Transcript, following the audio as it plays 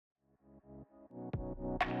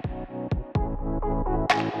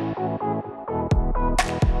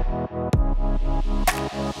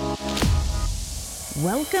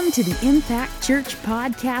Welcome to the Impact Church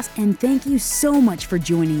podcast, and thank you so much for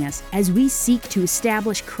joining us as we seek to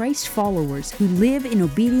establish Christ followers who live in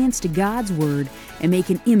obedience to God's Word and make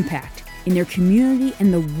an impact in their community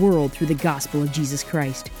and the world through the gospel of Jesus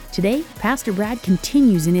Christ. Today, Pastor Brad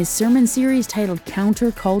continues in his sermon series titled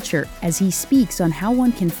Counterculture as he speaks on how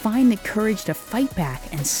one can find the courage to fight back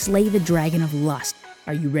and slay the dragon of lust.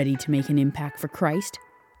 Are you ready to make an impact for Christ?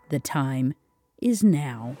 The time is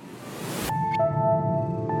now.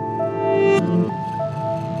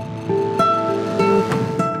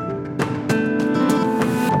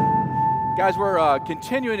 Guys, we're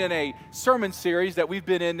continuing in a sermon series that we've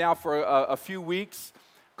been in now for a few weeks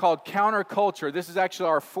called Counterculture. This is actually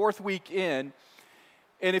our fourth week in.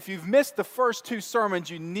 And if you've missed the first two sermons,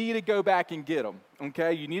 you need to go back and get them,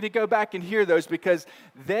 okay? You need to go back and hear those because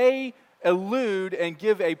they allude and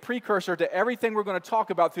give a precursor to everything we're going to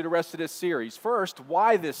talk about through the rest of this series. First,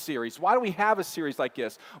 why this series? Why do we have a series like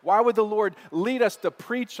this? Why would the Lord lead us to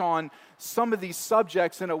preach on some of these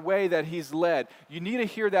subjects in a way that He's led? You need to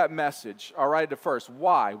hear that message, all right, at first.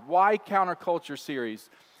 Why? Why Counterculture series?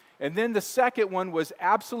 And then the second one was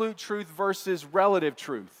absolute truth versus relative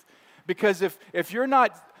truth. Because if you're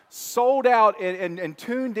not sold out and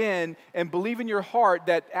tuned in and believe in your heart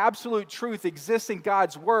that absolute truth exists in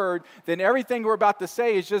God's Word, then everything we're about to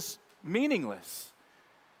say is just meaningless.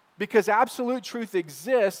 Because absolute truth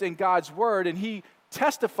exists in God's Word, and He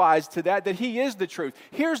testifies to that He is the truth.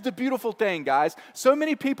 Here's the beautiful thing, guys. So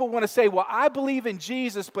many people want to say, well, I believe in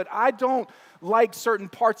Jesus, but I don't like certain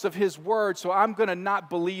parts of His Word, so I'm going to not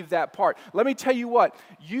believe that part. Let me tell you what,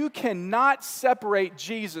 you cannot separate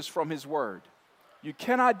Jesus from His Word. You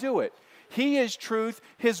cannot do it. He is truth.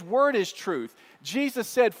 His Word is truth. Jesus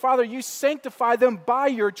said, Father, you sanctify them by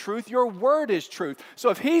your truth. Your Word is truth.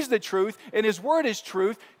 So if He's the truth and His Word is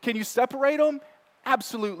truth, can you separate them?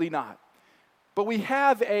 Absolutely not. But we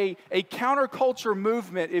have a counterculture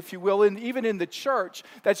movement, if you will, and even in the church,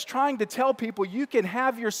 that's trying to tell people you can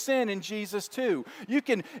have your sin in Jesus too. You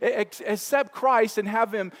can accept Christ and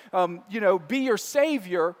have Him, be your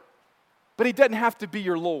Savior, but He doesn't have to be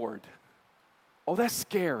your Lord. Oh, that's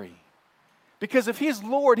scary. Because if He's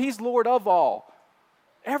Lord of all,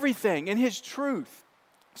 everything, and His truth.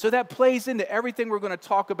 So that plays into everything we're going to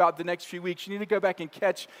talk about the next few weeks. You need to go back and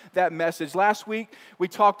catch that message. Last week, we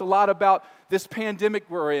talked a lot about this pandemic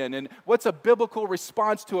we're in and what's a biblical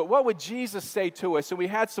response to it. What would Jesus say to us? And we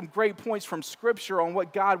had some great points from Scripture on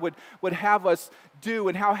what God would have us do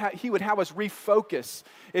and how He would have us refocus.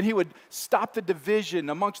 And He would stop the division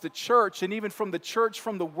amongst the church and even from the church,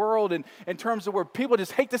 from the world, and in terms of where people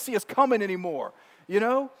just hate to see us coming anymore. You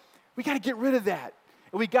know? We got to get rid of that.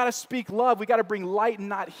 And we got to speak love. We got to bring light and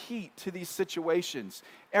not heat to these situations.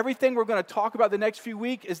 Everything we're going to talk about the next few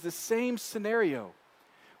weeks is the same scenario.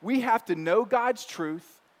 We have to know God's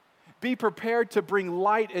truth, be prepared to bring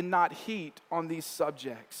light and not heat on these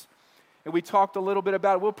subjects. And we talked a little bit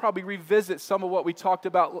about it. We'll probably revisit some of what we talked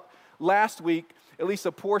about last week, at least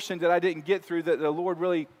a portion that I didn't get through that the Lord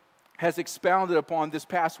really has expounded upon this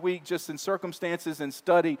past week, just in circumstances and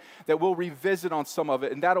study, that we'll revisit on some of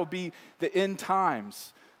it. And that'll be the end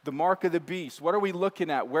times, the mark of the beast. What are we looking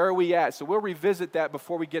at? Where are we at? So we'll revisit that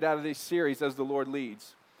before we get out of this series as the Lord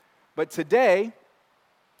leads. But today,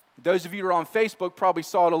 those of you who are on Facebook probably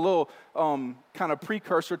saw it a little kind of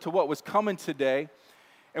precursor to what was coming today.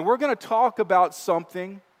 And we're going to talk about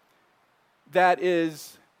something that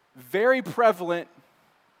is very prevalent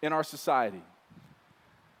in our society.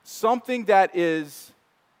 Something that is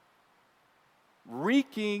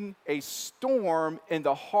wreaking a storm in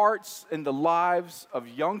the hearts and the lives of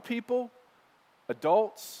young people,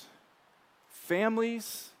 adults,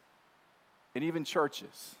 families, and even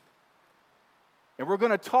churches. And we're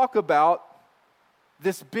going to talk about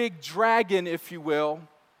this big dragon, if you will,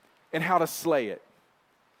 and how to slay it.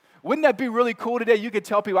 Wouldn't that be really cool today? You could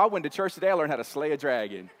tell people, I went to church today, I learned how to slay a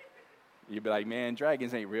dragon. You'd be like, man,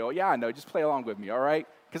 dragons ain't real. Yeah, I know, just play along with me, all right?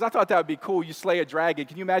 Because I thought that would be cool. You slay a dragon.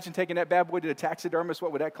 Can you imagine taking that bad boy to the taxidermist?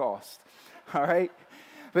 What would that cost? All right?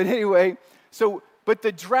 But anyway, but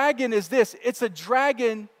the dragon is this. It's a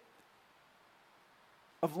dragon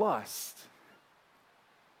of lust.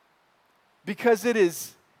 Because it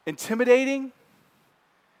is intimidating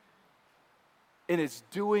and it's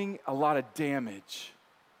doing a lot of damage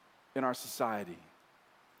in our society.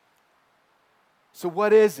 So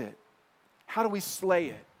what is it? How do we slay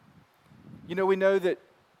it? You know, we know that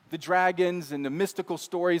the dragons and the mystical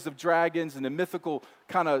stories of dragons and the mythical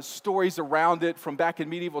kind of stories around it from back in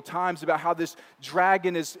medieval times about how this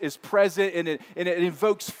dragon is present and it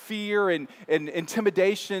invokes fear and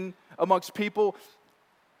intimidation amongst people.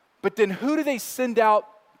 But then who do they send out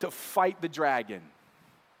to fight the dragon?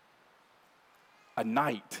 a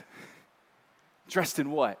knight. Dressed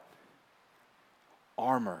in what?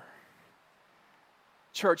 Armor.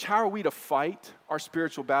 Church, how are we to fight our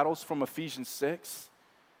spiritual battles from Ephesians 6?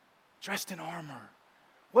 Dressed in armor.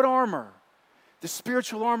 What armor? The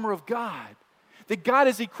spiritual armor of God. That God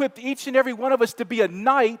has equipped each and every one of us to be a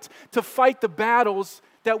knight to fight the battles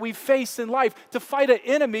that we face in life, to fight an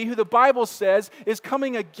enemy who the Bible says is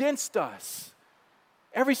coming against us.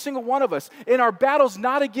 Every single one of us. And our battle's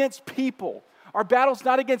not against people. Our battle's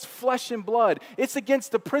not against flesh and blood. It's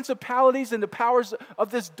against the principalities and the powers of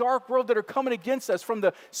this dark world that are coming against us from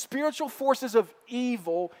the spiritual forces of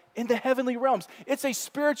evil in the heavenly realms. It's a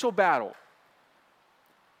spiritual battle.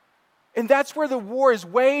 And that's where the war is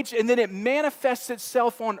waged, and then it manifests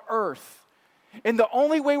itself on earth. And the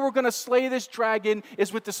only way we're going to slay this dragon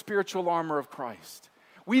is with the spiritual armor of Christ.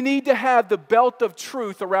 We need to have the belt of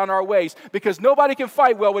truth around our waist because nobody can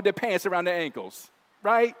fight well with their pants around their ankles,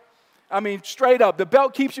 right? I mean, straight up, the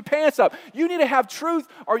belt keeps your pants up. You need to have truth,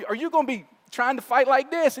 or are you going to be trying to fight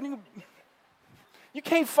like this? And you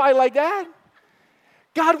can't fight like that.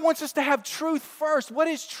 God wants us to have truth first. What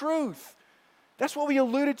is truth? That's what we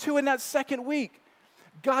alluded to in that second week.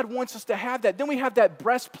 God wants us to have that. Then we have that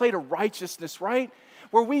breastplate of righteousness, right?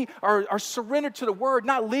 Where we are surrendered to the word,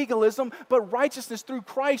 not legalism, but righteousness through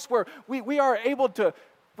Christ, where we are able to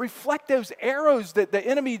reflect those arrows that the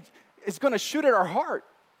enemy is going to shoot at our heart.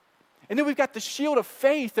 And then we've got the shield of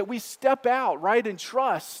faith that we step out, right, and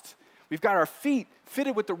trust. We've got our feet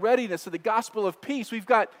fitted with the readiness of the gospel of peace. We've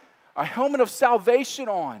got a helmet of salvation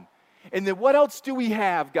on. And then what else do we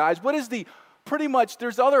have, guys? What is pretty much,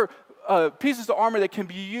 there's other pieces of armor that can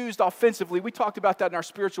be used offensively. We talked about that in our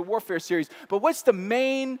spiritual warfare series. But what's the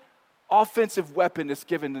main offensive weapon that's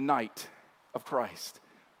given the knight of Christ?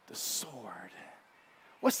 The sword.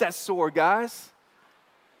 What's that sword, guys?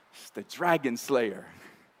 It's the dragon slayer.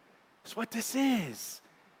 That's what this is.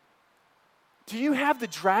 Do you have the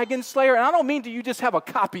dragon slayer? And I don't mean do you just have a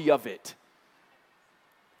copy of it.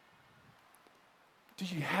 Do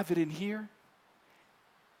you have it in here?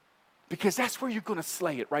 Because that's where you're going to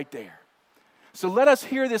slay it right there. So let us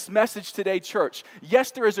hear this message today, church. Yes,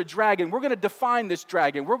 there is a dragon. We're going to define this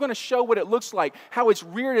dragon. We're going to show what it looks like, how it's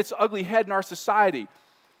reared its ugly head in our society.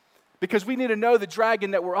 Because we need to know the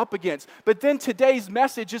dragon that we're up against. But then today's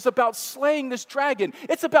message is about slaying this dragon.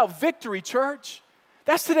 It's about victory, church.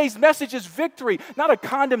 That's today's message, is victory. Not a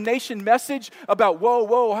condemnation message about,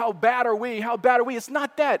 whoa, how bad are we? How bad are we? It's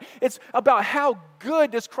not that. It's about how good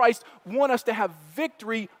does Christ want us to have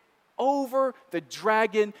victory over the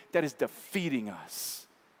dragon that is defeating us.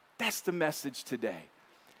 That's the message today.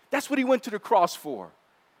 That's what he went to the cross for.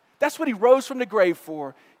 That's what he rose from the grave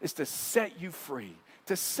for, is to set you free.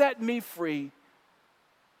 To set me free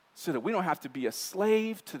so that we don't have to be a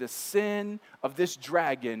slave to the sin of this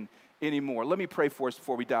dragon anymore. Let me pray for us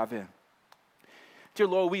before we dive in. Dear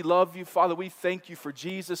Lord, we love you. Father, we thank you for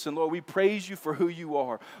Jesus. And Lord, we praise you for who you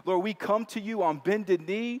are. Lord, we come to you on bended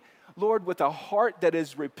knee, Lord, with a heart that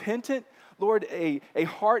is repentant. Lord, a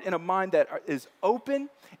heart and a mind that is open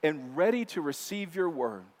and ready to receive your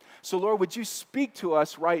word. So Lord, would you speak to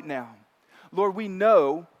us right now? Lord, we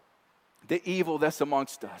know the evil that's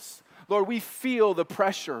amongst us. Lord, we feel the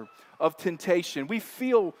pressure of temptation. We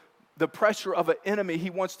feel the pressure of an enemy he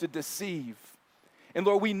wants to deceive. And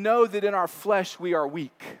Lord, we know that in our flesh we are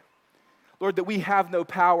weak. Lord, that we have no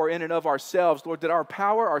power in and of ourselves. Lord, that our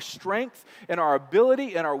power, our strength, and our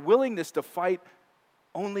ability and our willingness to fight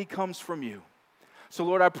only comes from you. So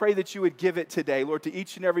Lord, I pray that you would give it today, Lord, to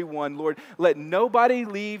each and every one. Lord, let nobody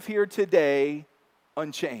leave here today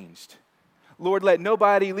unchanged. Lord, let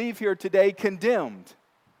nobody leave here today condemned.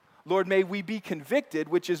 Lord, may we be convicted,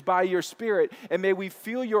 which is by your Spirit, and may we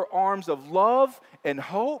feel your arms of love and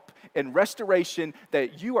hope and restoration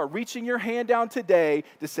that you are reaching your hand down today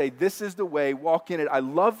to say, this is the way, walk in it. I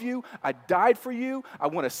love you. I died for you. I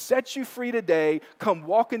want to set you free today. Come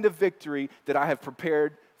walk in the victory that I have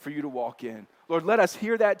prepared for you to walk in. Lord, let us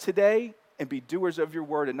hear that today and be doers of your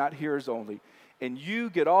word and not hearers only. And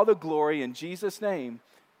you get all the glory in Jesus' name.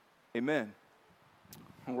 Amen.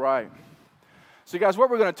 All right. So guys, what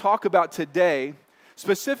we're going to talk about today,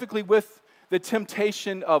 specifically with the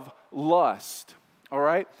temptation of lust, all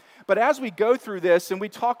right? But as we go through this and we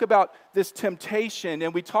talk about this temptation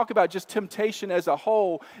and we talk about just temptation as a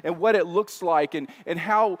whole and what it looks like and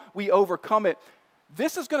how we overcome it,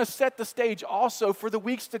 this is going to set the stage also for the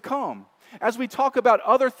weeks to come as we talk about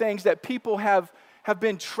other things that people have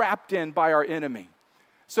been trapped in by our enemy.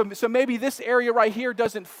 So maybe this area right here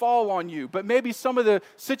doesn't fall on you, but maybe some of the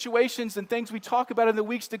situations and things we talk about in the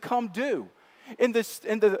weeks to come do. And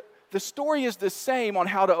the story is the same on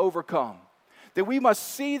how to overcome. That we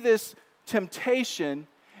must see this temptation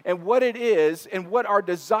and what it is and what our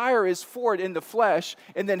desire is for it in the flesh,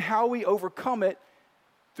 and then how we overcome it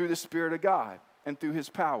through the Spirit of God and through His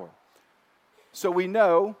power. So we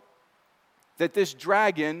know that this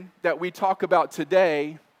dragon that we talk about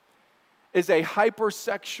today is a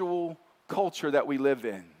hypersexual culture that we live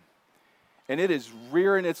in. And it is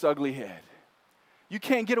rearing its ugly head. You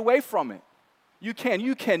can't get away from it. You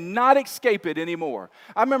cannot escape it anymore.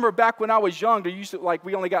 I remember back when I was young, there used to,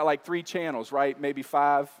 we only got 3 channels, right? Maybe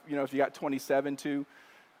 5, if you got 27 too,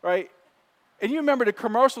 right? And you remember the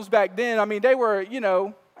commercials back then, I mean, they were,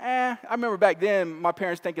 I remember back then my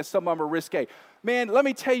parents thinking some of them were risque. Man, let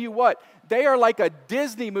me tell you what, they are like a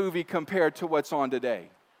Disney movie compared to what's on today.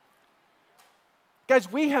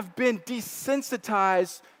 Guys, we have been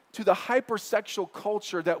desensitized to the hypersexual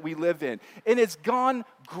culture that we live in. And it's gone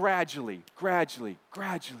gradually.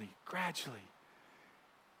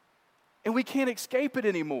 And we can't escape it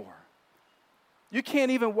anymore. You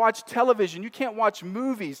can't even watch television. You can't watch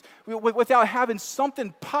movies without having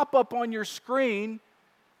something pop up on your screen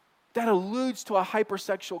that alludes to a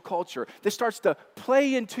hypersexual culture, that starts to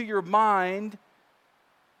play into your mind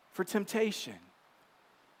for temptation.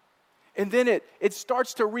 And then it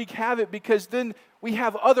starts to wreak havoc, because then we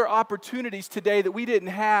have other opportunities today that we didn't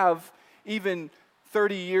have even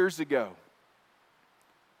 30 years ago.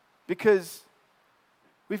 Because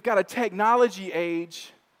we've got a technology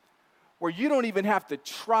age where you don't even have to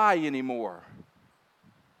try anymore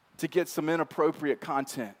to get some inappropriate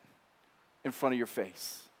content in front of your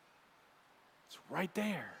face. It's right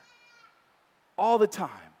there all the time.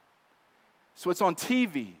 So it's on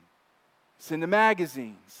TV, it's in the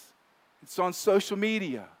magazines, it's on social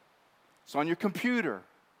media, it's on your computer,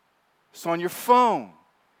 it's on your phone.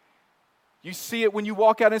 You see it when you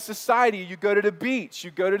walk out in society, you go to the beach,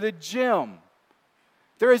 you go to the gym.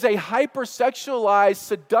 There is a hypersexualized,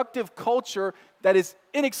 seductive culture that is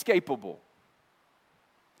inescapable.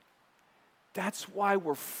 That's why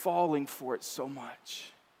we're falling for it so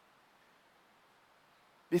much.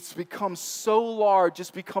 It's become so large,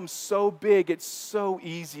 it's become so big, it's so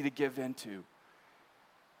easy to give into.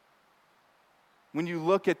 When you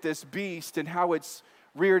look at this beast and how it's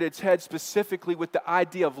reared its head specifically with the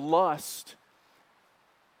idea of lust,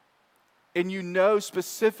 and you know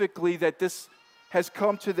specifically that this has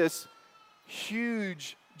come to this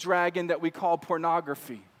huge dragon that we call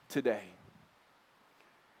pornography today.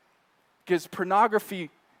 Because pornography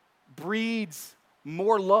breeds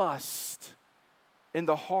more lust in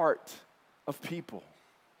the heart of people.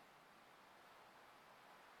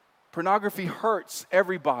 Pornography hurts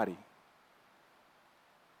everybody.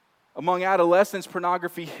 Among adolescents,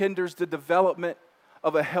 pornography hinders the development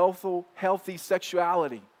of a healthy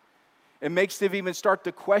sexuality. It makes them even start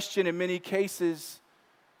to question, in many cases,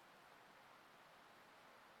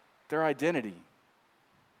 their identity.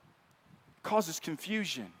 It causes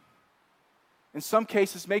confusion. In some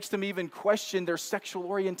cases, makes them even question their sexual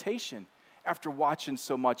orientation after watching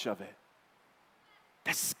so much of it.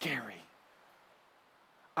 That's scary.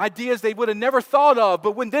 Ideas they would have never thought of,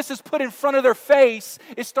 but when this is put in front of their face,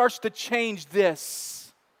 it starts to change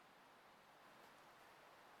this.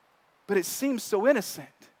 But it seems so innocent.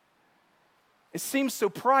 It seems so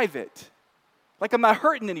private, like I'm not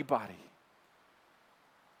hurting anybody.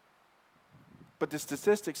 But the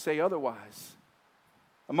statistics say otherwise.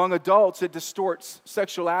 Among adults, it distorts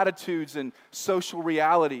sexual attitudes and social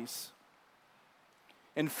realities.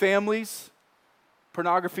 In families,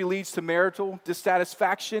 pornography leads to marital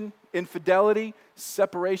dissatisfaction, infidelity,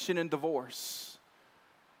 separation, and divorce.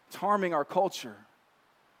 It's harming our culture.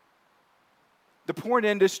 The porn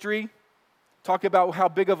industry, talk about how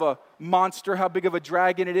big of a monster, how big of a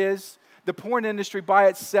dragon it is. The porn industry by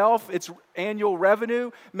itself, its annual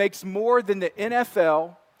revenue makes more than the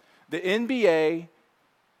NFL, the NBA,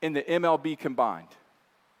 and the MLB combined.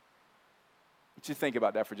 What you think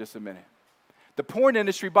about that for just a minute? The porn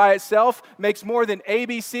industry by itself makes more than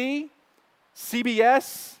ABC,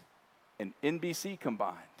 CBS, and NBC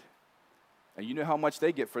combined. And you know how much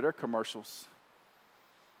they get for their commercials.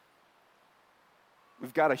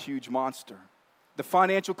 We've got a huge monster. The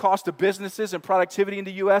financial cost of businesses and productivity in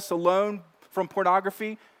the U.S. alone from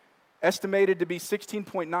pornography estimated to be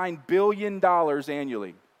 $16.9 billion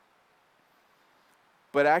annually.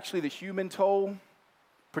 But actually the human toll,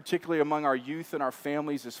 particularly among our youth and our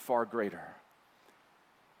families, is far greater.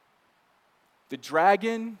 The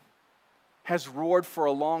dragon has roared for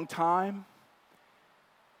a long time,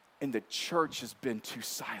 and the church has been too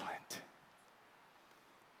silent.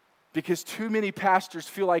 Because too many pastors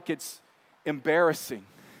feel like it's embarrassing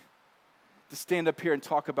to stand up here and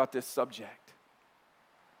talk about this subject.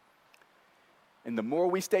 And the more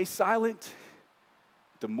we stay silent,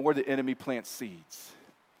 the more the enemy plants seeds.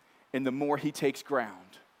 And the more he takes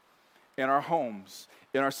ground in our homes,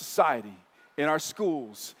 in our society, in our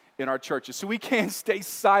schools, in our churches. So we can't stay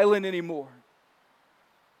silent anymore.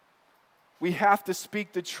 We have to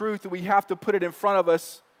speak the truth, and we have to put it in front of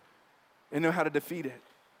us and know how to defeat it.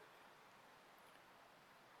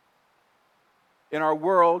 In our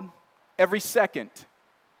world, every second,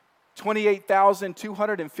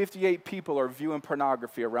 28,258 people are viewing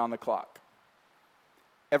pornography around the clock.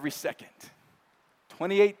 Every second.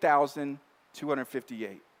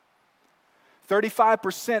 28,258.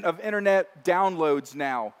 35% of internet downloads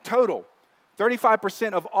now, total.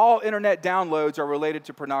 35% of all internet downloads are related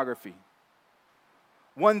to pornography.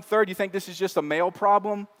 1/3, you think this is just a male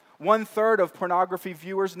problem? 1/3 of pornography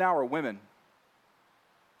viewers now are women.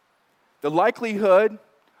 The likelihood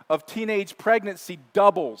of teenage pregnancy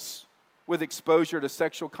doubles with exposure to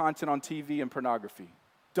sexual content on TV and pornography.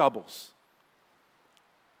 Doubles.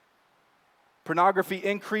 Pornography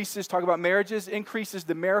increases, talk about marriages, increases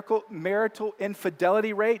the marital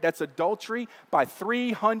infidelity rate, that's adultery, by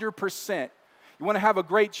 300%. You want to have a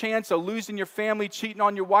great chance of losing your family, cheating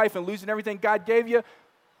on your wife, and losing everything God gave you?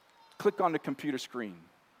 Click on the computer screen.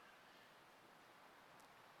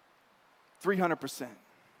 300%.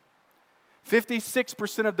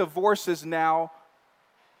 56% of divorces now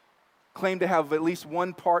claim to have at least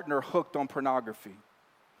one partner hooked on pornography.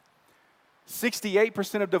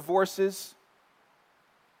 68% of divorces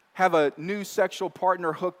have a new sexual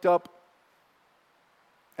partner hooked up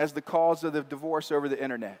as the cause of the divorce over the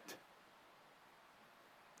internet.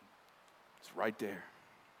 It's right there.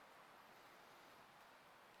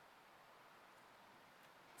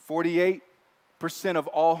 48% of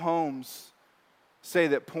all homes say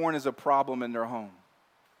that porn is a problem in their home.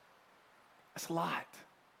 That's a lot.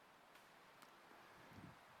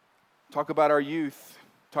 Talk about our youth.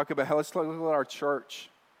 Let's talk about our church.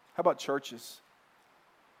 How about churches?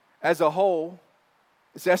 As a whole,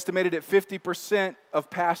 it's estimated that 50%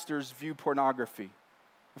 of pastors view pornography,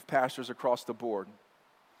 of pastors across the board.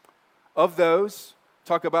 Of those,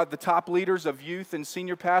 talk about the top leaders of youth and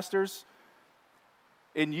senior pastors.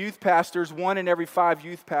 In youth pastors, 1 in every 5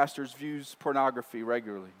 youth pastors views pornography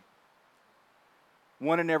regularly.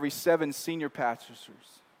 1 in every 7 senior pastors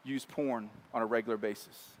use porn on a regular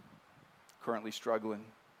basis. Currently struggling.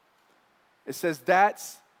 It says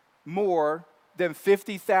that's more than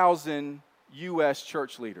 50,000 U.S.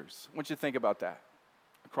 church leaders. I want you to think about that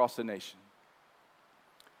across the nation.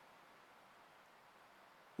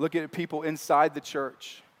 Look at people inside the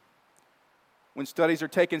church. When studies are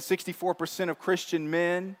taken, 64% of Christian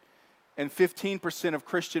men and 15% of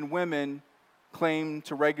Christian women claim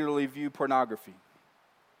to regularly view pornography.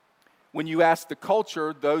 When you ask the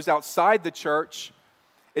culture, those outside the church,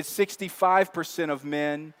 it's 65% of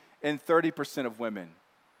men and 30% of women.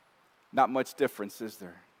 Not much difference, is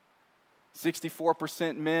there?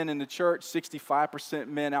 64% men in the church, 65%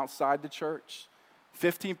 men outside the church,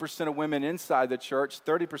 15% of women inside the church,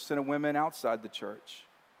 30% of women outside the church.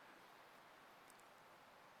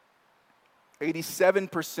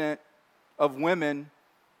 87% of women,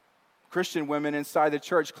 Christian women inside the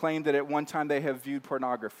church, claim that at one time they have viewed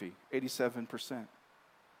pornography. 87%.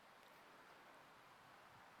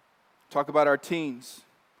 Talk about our teens.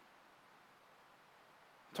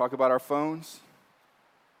 Talk about our phones.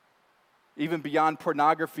 Even beyond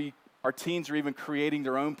pornography, our teens are even creating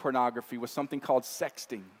their own pornography with something called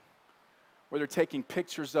sexting, where they're taking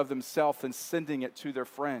pictures of themselves and sending it to their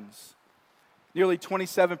friends. Nearly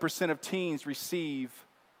 27% of teens receive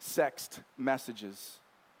sext messages.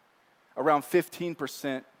 Around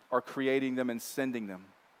 15% are creating them and sending them.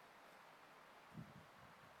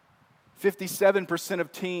 57%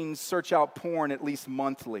 of teens search out porn at least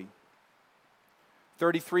monthly.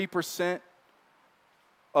 33%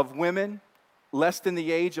 of women less than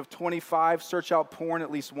the age of 25 search out porn at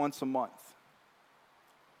least once a month.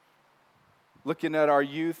 Looking at our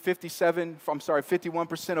youth,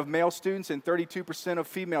 51% of male students and 32% of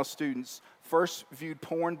female students first viewed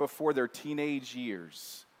porn before their teenage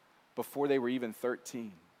years, before they were even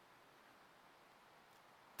 13.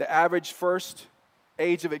 The average first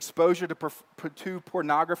age of exposure to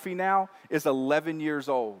pornography now is 11 years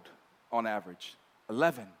old on average.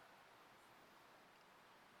 11.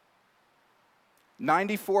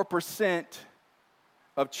 94%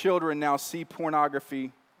 of children now see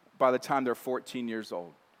pornography by the time they're 14 years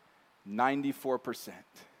old. 94%.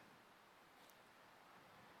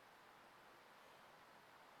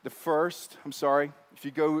 If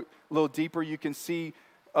you go a little deeper, you can see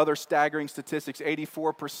other staggering statistics.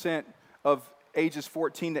 84% of ages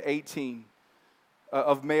 14 to 18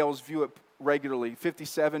 of males view regularly.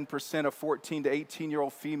 57% of 14 to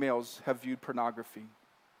 18-year-old females have viewed pornography.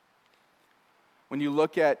 When you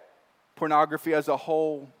look at pornography as a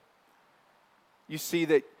whole, you see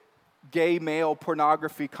that gay male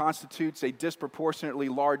pornography constitutes a disproportionately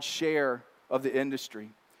large share of the industry.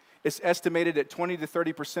 It's estimated that 20 to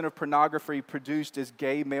 30% of pornography produced is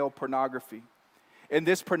gay male pornography. And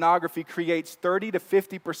this pornography creates 30 to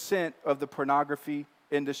 50% of the pornography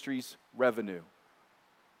industry's revenue,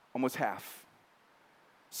 almost half.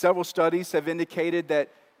 Several studies have indicated that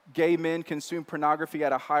gay men consume pornography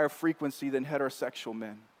at a higher frequency than heterosexual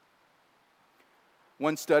men.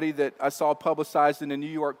 One study that I saw publicized in the New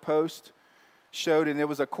York Post showed, and it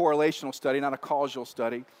was a correlational study, not a causal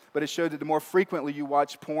study, but it showed that the more frequently you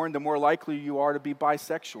watch porn, the more likely you are to be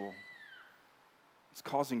bisexual. It's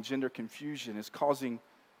causing gender confusion. It's causing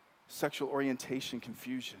sexual orientation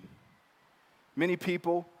confusion. Many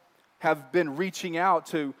people have been reaching out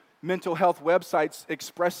to mental health websites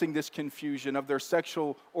expressing this confusion of their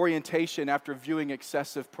sexual orientation after viewing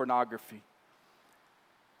excessive pornography.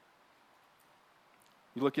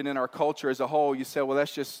 You look in our culture as a whole, you say, well,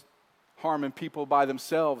 that's just harming people by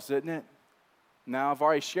themselves, isn't it? Now, I've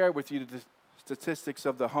already shared with you the statistics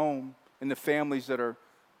of the home and the families that are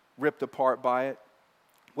ripped apart by it.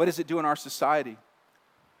 What does it do in our society?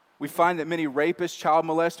 We find that many rapists, child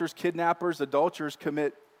molesters, kidnappers, adulterers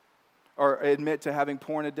admit to having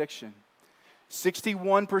porn addiction.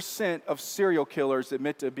 61% of serial killers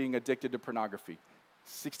admit to being addicted to pornography.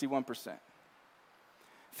 61%.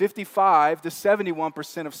 55 to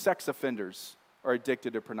 71% of sex offenders are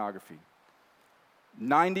addicted to pornography.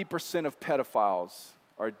 90% of pedophiles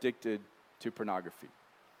are addicted to pornography.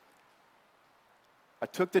 I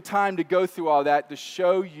took the time to go through all that to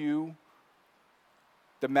show you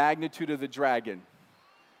the magnitude of the dragon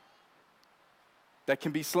that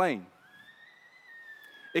can be slain.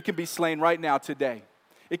 It can be slain right now, today.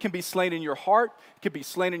 It can be slain in your heart. It can be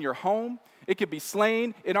slain in your home. It can be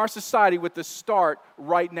slain in our society with the start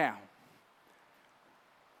right now.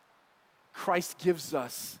 Christ gives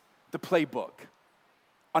us the playbook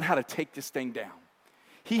on how to take this thing down.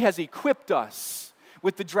 He has equipped us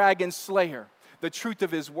with the dragon slayer, the truth of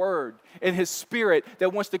His word, and His Spirit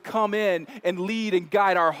that wants to come in and lead and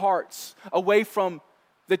guide our hearts away from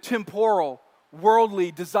the temporal,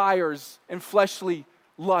 worldly desires and fleshly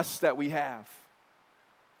lusts that we have.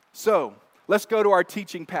 So, let's go to our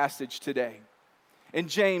teaching passage today. In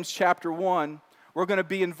James chapter 1, we're going to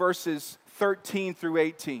be in verses 13 through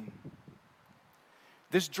 18.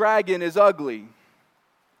 This dragon is ugly,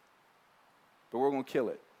 but we're going to kill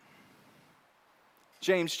it.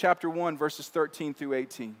 James chapter 1, verses 13 through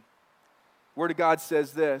 18. Word of God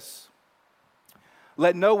says this: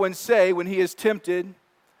 let no one say when he is tempted,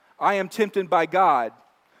 I am tempted by God.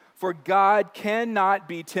 For God cannot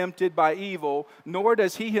be tempted by evil, nor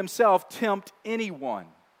does He Himself tempt anyone.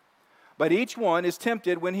 But each one is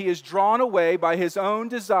tempted when he is drawn away by his own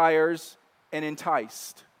desires and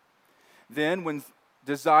enticed. Then when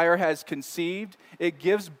desire has conceived, it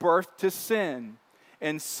gives birth to sin.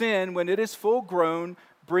 And sin, when it is full grown,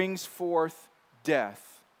 brings forth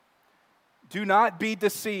death. Do not be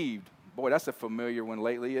deceived. Boy, that's a familiar one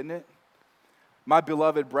lately, isn't it? My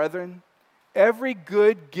beloved brethren, every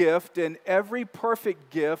good gift and every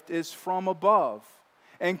perfect gift is from above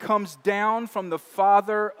and comes down from the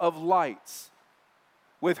Father of lights,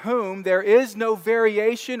 with whom there is no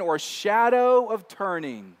variation or shadow of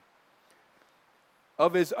turning.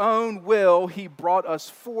 Of His own will He brought us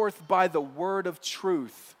forth by the word of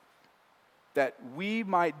truth, that we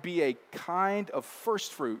might be a kind of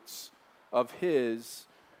firstfruits of His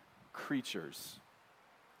creatures.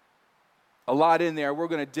 A lot in there. We're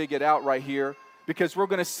going to dig it out right here, because we're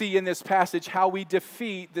going to see in this passage how we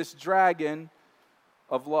defeat this dragon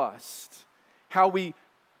of lust. How we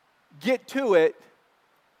get to it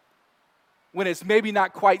when it's maybe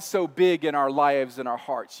not quite so big in our lives and our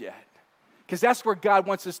hearts yet. Because that's where God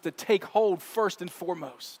wants us to take hold first and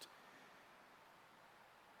foremost.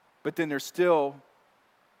 But then there's still,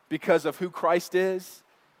 because of who Christ is,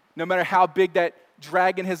 no matter how big that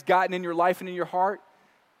dragon has gotten in your life and in your heart,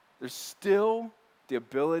 there's still the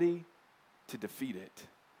ability to defeat it.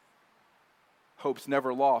 Hope's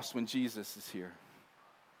never lost when Jesus is here.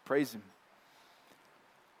 Praise Him.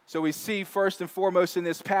 So we see first and foremost in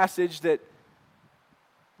this passage that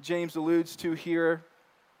James alludes to here,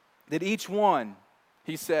 that each one,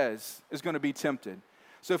 he says, is going to be tempted.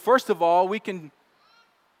 So first of all, we can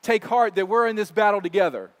take heart that we're in this battle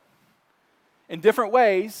together in different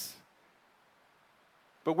ways,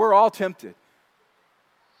 but we're all tempted.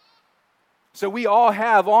 So we all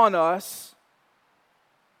have on us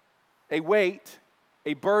a weight,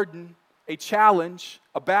 a burden, a challenge,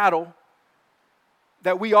 a battle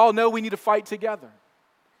that we all know we need to fight together.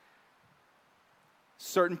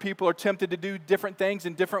 Certain people are tempted to do different things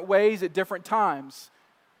in different ways at different times.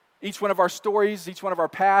 Each one of our stories, each one of our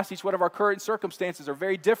past, each one of our current circumstances are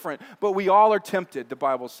very different, but we all are tempted, the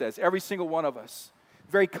Bible says, every single one of us.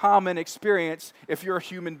 Very common experience if you're a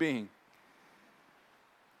human being.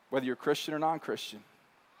 Whether you're Christian or non-Christian,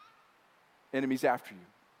 enemies after you.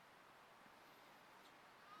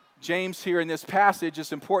 James here in this passage,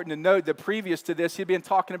 it's important to note that previous to this, he'd been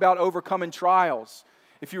talking about overcoming trials.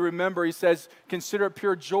 If you remember, he says, "Consider it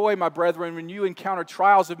pure joy, my brethren, when you encounter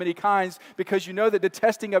trials of many kinds, because you know that the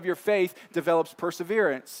testing of your faith develops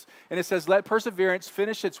perseverance." And it says, "Let perseverance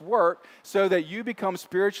finish its work so that you become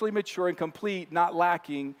spiritually mature and complete, not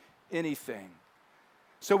lacking anything."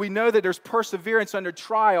 So we know that there's perseverance under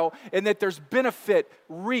trial and that there's benefit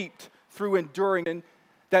reaped through enduring, and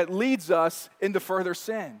that leads us into further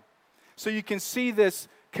sin. So you can see this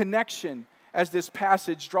connection as this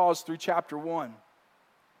passage draws through chapter 1.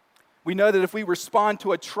 We know that if we respond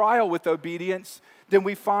to a trial with obedience, then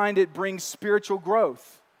we find it brings spiritual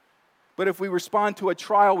growth. But if we respond to a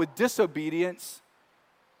trial with disobedience,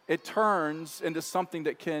 it turns into something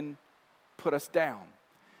that can put us down.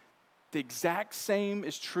 The exact same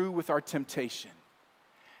is true with our temptation.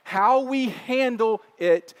 How we handle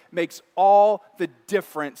it makes all the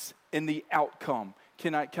difference in the outcome.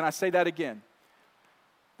 Can I say that again?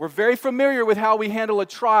 We're very familiar with how we handle a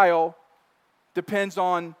trial depends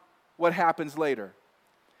on what happens later.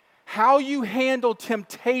 How you handle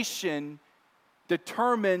temptation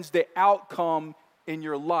determines the outcome in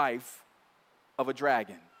your life of a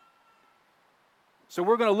dragon. So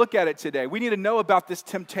we're going to look at it today. We need to know about this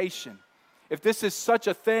temptation. If this is such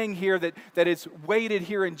a thing here that is weighted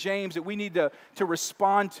here in James that we need to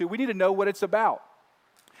respond to, we need to know what it's about.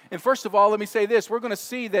 And first of all, let me say this. We're going to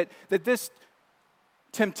see that this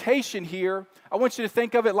temptation here, I want you to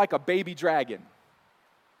think of it like a baby dragon.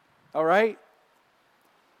 All right?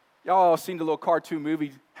 Y'all seen the little cartoon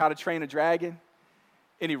movie, How to Train a Dragon?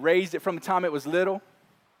 And he raised it from the time it was little.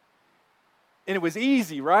 And it was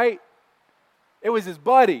easy, right? It was his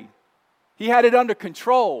buddy. He had it under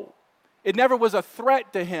control. It never was a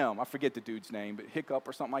threat to him. I forget the dude's name, but Hiccup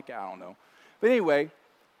or something like that, I don't know. But anyway,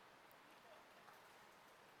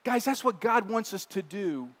 guys, that's what God wants us to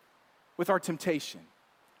do with our temptation.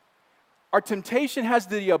 Our temptation has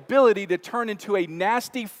the ability to turn into a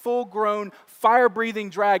nasty, full-grown, fire-breathing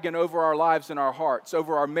dragon over our lives and our hearts,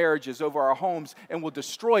 over our marriages, over our homes, and will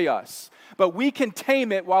destroy us. But we can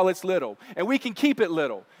tame it while it's little, and we can keep it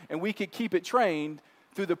little, and we can keep it trained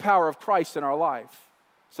through the power of Christ in our life.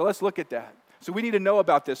 So let's look at that. So we need to know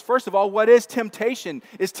about this. First of all, what is temptation?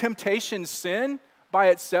 Is temptation sin by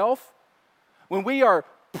itself? When we are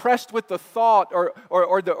pressed with the thought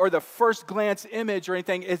or the first glance image or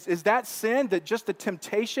anything, is that sin, that just the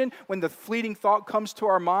temptation when the fleeting thought comes to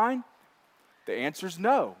our mind? The answer is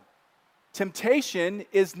no. Temptation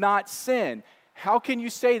is not sin. How can you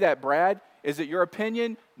say that, Brad? Is it your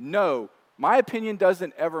opinion? No. My opinion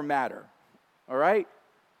doesn't ever matter. All right?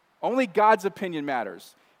 Only God's opinion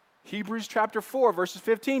matters. Hebrews chapter 4, verses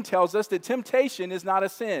 15 tells us that temptation is not a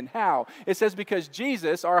sin. How? It says, because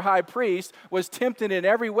Jesus, our high priest, was tempted in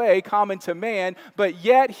every way common to man, but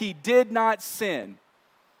yet he did not sin.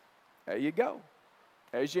 There you go.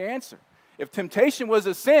 There's your answer. If temptation was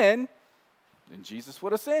a sin, then Jesus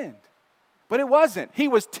would have sinned. But it wasn't. He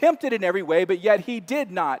was tempted in every way, but yet he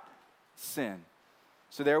did not sin.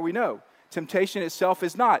 So there we know. Temptation itself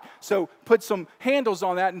is not. So put some handles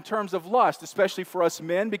on that in terms of lust, especially for us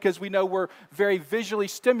men, because we know we're very visually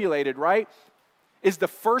stimulated, right? Is the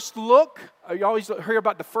first look, you always hear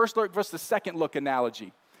about the first look versus the second look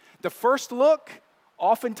analogy. The first look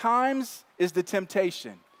oftentimes is the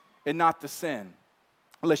temptation and not the sin,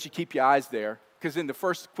 unless you keep your eyes there, because then the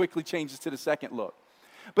first quickly changes to the second look.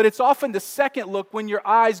 But it's often the second look when your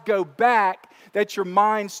eyes go back that your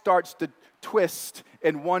mind starts to twist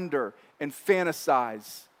and wonder and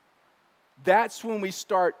fantasize. That's when we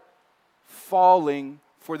start falling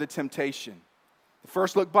for the temptation. The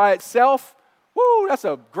first look by itself, woo, that's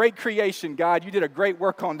a great creation, God. You did a great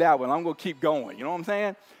work on that one. I'm going to keep going. You know what I'm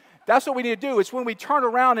saying? That's what we need to do. It's when we turn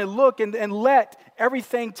around and look and let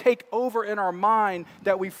everything take over in our mind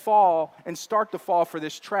that we fall and start to fall for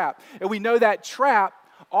this trap. And we know that trap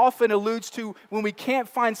often alludes to when we can't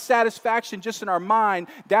find satisfaction just in our mind,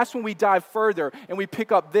 that's when we dive further and we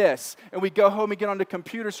pick up this and we go home and get on the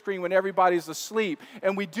computer screen when everybody's asleep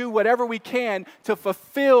and we do whatever we can to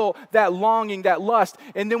fulfill that longing, that lust.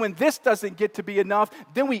 And then when this doesn't get to be enough,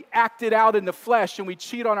 then we act it out in the flesh and we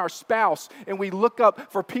cheat on our spouse and we look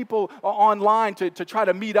up for people online to try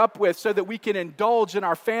to meet up with so that we can indulge in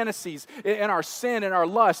our fantasies, in our sin, and our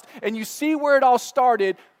lust. And you see where it all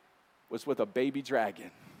started was with a baby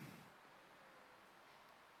dragon.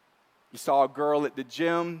 You saw a girl at the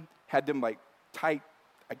gym, had them like tight,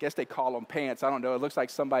 I guess they call them pants. I don't know. It looks like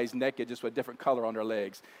somebody's naked just with a different color on their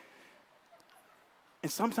legs.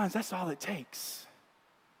 And sometimes that's all it takes.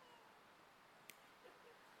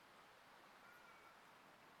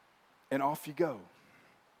 And off you go.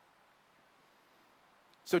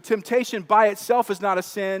 So temptation by itself is not a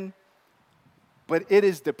sin, but it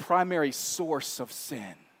is the primary source of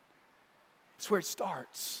sin. It's where it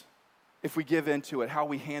starts if we give into it, how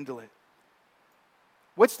we handle it.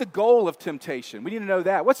 What's the goal of temptation? We need to know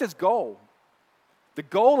that. What's its goal? The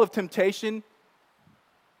goal of temptation,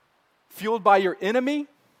 fueled by your enemy,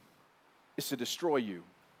 is to destroy you.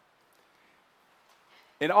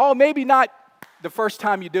 And maybe not the first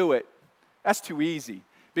time you do it. That's too easy.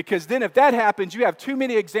 Because then if that happens, you have too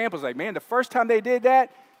many examples. Like, man, the first time they did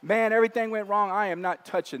that, man, everything went wrong. I am not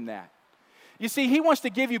touching that. You see, he wants to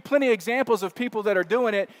give you plenty of examples of people that are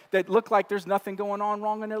doing it that look like there's nothing going on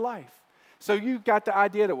wrong in their life. So you got the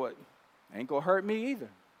idea that what? Ain't going to hurt me either.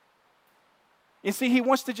 You see, he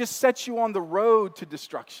wants to just set you on the road to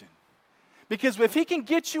destruction. Because if he can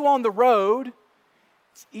get you on the road,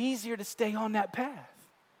 it's easier to stay on that path.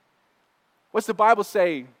 What's the Bible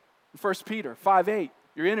say in 1 Peter 5:8?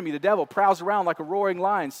 Your enemy, the devil, prowls around like a roaring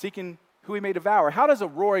lion, seeking who he may devour. How does a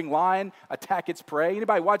roaring lion attack its prey?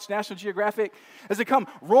 Anybody watch National Geographic? Does it come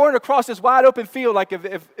roaring across this wide open field like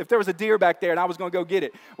if there was a deer back there and I was going to go get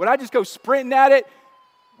it? Would I just go sprinting at it,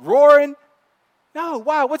 roaring? No,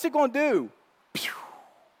 wow, what's it going to do? Pew!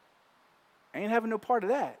 I ain't having no part of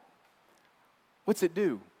that. What's it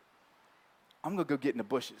do? I'm going to go get in the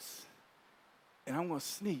bushes, and I'm going to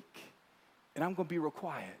sneak, and I'm going to be real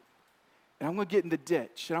quiet. And I'm going to get in the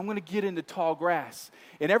ditch, and I'm going to get in the tall grass.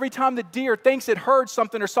 And every time the deer thinks it heard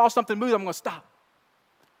something or saw something move, I'm going to stop.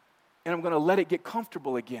 And I'm going to let it get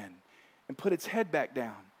comfortable again and put its head back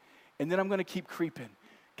down. And then I'm going to keep creeping.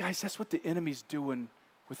 Guys, that's what the enemy's doing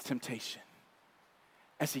with temptation.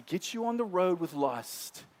 As he gets you on the road with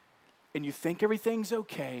lust, and you think everything's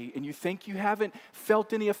okay, and you think you haven't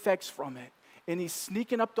felt any effects from it, and he's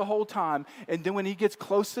sneaking up the whole time, and then when he gets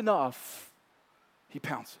close enough, he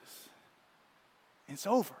pounces. It's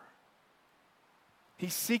over.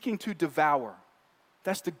 He's seeking to devour.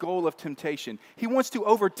 That's the goal of temptation. He wants to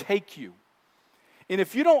overtake you. And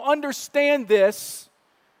if you don't understand this,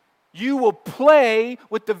 you will play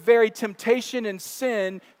with the very temptation and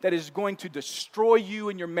sin that is going to destroy you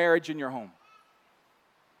and your marriage and your home.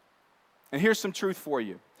 And here's some truth for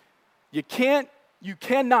you. You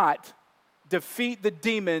cannot defeat the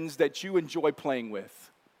demons that you enjoy playing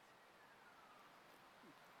with.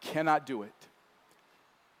 Cannot do it.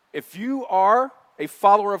 If you are a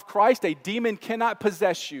follower of Christ, a demon cannot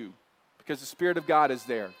possess you because the Spirit of God is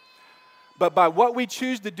there. But by what we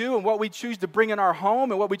choose to do and what we choose to bring in our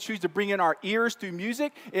home and what we choose to bring in our ears through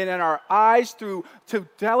music and in our eyes through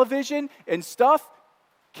television and stuff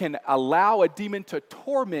can allow a demon to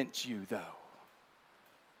torment you, though,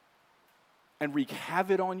 and wreak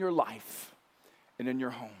havoc on your life and in your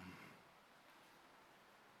home.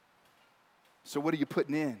 So what are you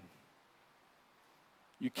putting in?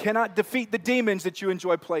 You cannot defeat the demons that you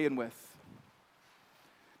enjoy playing with.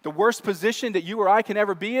 The worst position that you or I can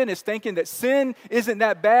ever be in is thinking that sin isn't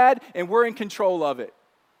that bad and we're in control of it.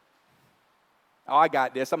 Oh, I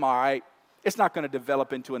got this. I'm all right. It's not going to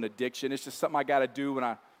develop into an addiction. It's just something I got to do when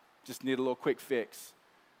I just need a little quick fix.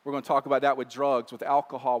 We're going to talk about that with drugs, with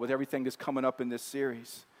alcohol, with everything that's coming up in this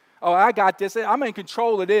series. Oh, I got this. I'm in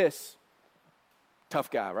control of this.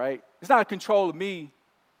 Tough guy, right? It's not in control of me.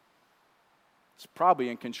 It's probably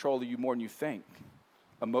in control of you more than you think.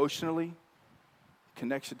 Emotionally,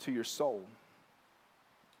 connection to your soul.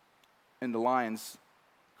 And the lion's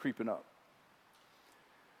creeping up.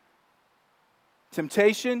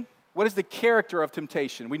 Temptation, what is the character of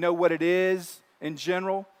temptation? We know what it is in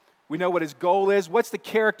general. We know what his goal is. What's the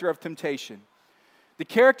character of temptation? The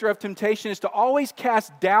character of temptation is to always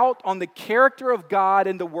cast doubt on the character of God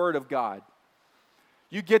and the Word of God.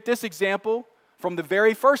 You get this example from the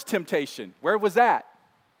very first temptation. Where was that?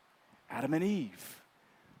 Adam and Eve.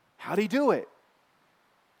 How'd he do it?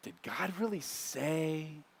 Did God really say?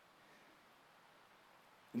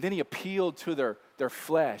 And then he appealed to their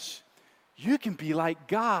flesh. You can be like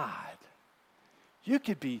God. You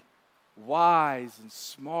could be wise and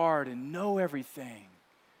smart and know everything.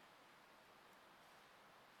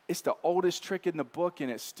 It's the oldest trick in the book,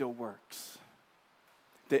 and it still works.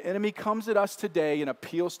 The enemy comes at us today and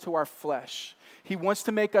appeals to our flesh. He wants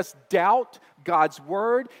to make us doubt God's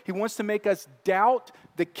word. He wants to make us doubt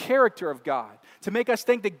the character of God, to make us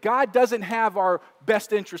think that God doesn't have our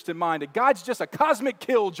best interest in mind, that God's just a cosmic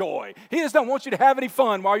killjoy. He just don't want you to have any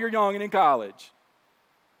fun while you're young and in college.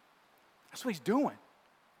 That's what he's doing.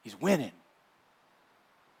 He's winning.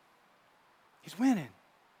 He's winning.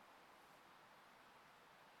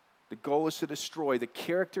 The goal is to destroy. The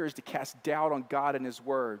character is to cast doubt on God and his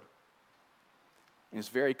word. And it's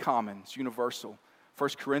very common. It's universal. 1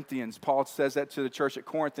 Corinthians, Paul says that to the church at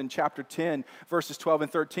Corinth in chapter 10, verses 12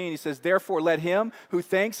 and 13. He says, therefore let him who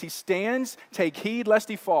thinks he stands take heed lest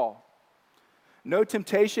he fall. No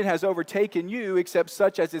temptation has overtaken you except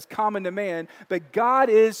such as is common to man, but God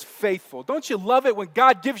is faithful. Don't you love it when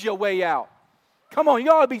God gives you a way out? Come on, you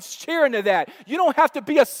ought to be cheering to that. You don't have to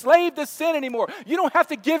be a slave to sin anymore. You don't have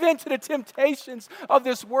to give in to the temptations of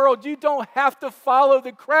this world. You don't have to follow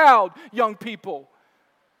the crowd, young people.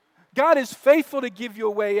 God is faithful to give you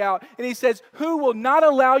a way out. And he says, who will not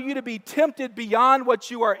allow you to be tempted beyond what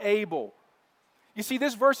you are able? You see,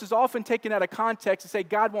 this verse is often taken out of context to say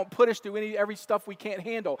God won't put us through every stuff we can't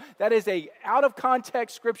handle. That is a out of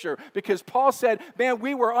context scripture, because Paul said, man,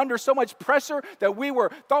 we were under so much pressure that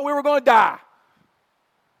thought we were going to die.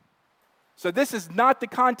 So this is not the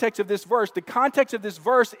context of this verse. The context of this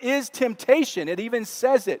verse is temptation. It even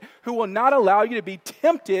says it, who will not allow you to be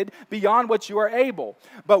tempted beyond what you are able.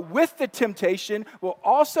 But with the temptation will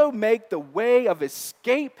also make the way of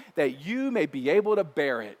escape that you may be able to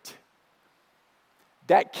bear it.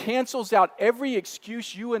 That cancels out every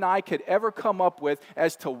excuse you and I could ever come up with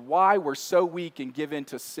as to why we're so weak and give in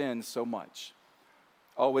to sin so much.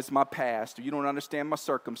 Oh, it's my past. You don't understand my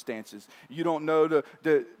circumstances. You don't know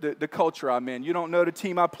the culture I'm in. You don't know the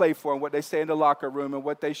team I play for and what they say in the locker room and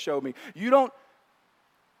what they show me.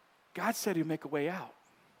 God said he'd make a way out.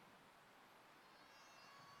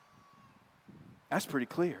 That's pretty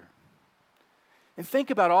clear. And think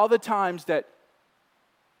about all the times that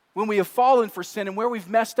when we have fallen for sin and where we've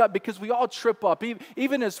messed up, because we all trip up.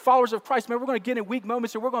 Even as followers of Christ, man, we're going to get in weak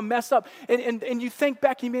moments and we're going to mess up. And you think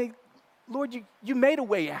back, Lord, you made a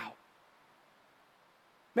way out.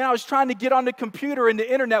 Man, I was trying to get on the computer and the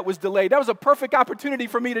internet was delayed. That was a perfect opportunity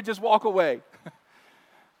for me to just walk away.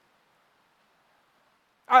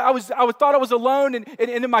 I thought I was alone, and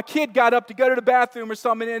then my kid got up to go to the bathroom or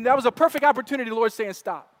something, and that was a perfect opportunity, the Lord saying,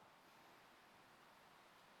 stop.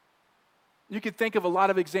 You could think of a lot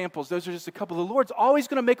of examples. Those are just a couple. The Lord's always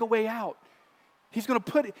going to make a way out. He's going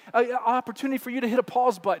to put an opportunity for you to hit a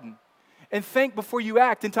pause button and think before you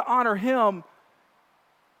act, and to honor him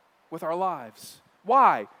with our lives.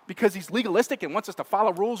 Why? Because he's legalistic and wants us to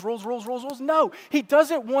follow rules. No, he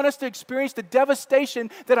doesn't want us to experience the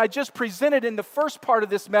devastation that I just presented in the first part of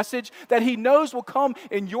this message, that he knows will come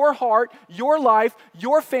in your heart, your life,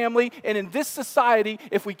 your family, and in this society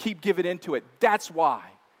if we keep giving into it. That's why.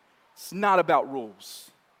 It's not about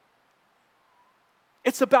rules.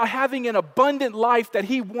 It's about having an abundant life that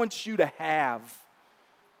he wants you to have.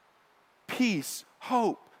 Peace,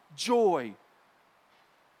 hope, joy.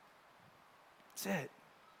 That's it.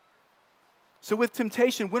 So with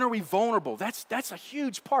temptation, when are we vulnerable? That's a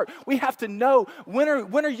huge part. We have to know when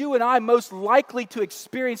are you and I most likely to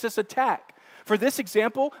experience this attack. For this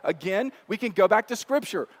example, again, we can go back to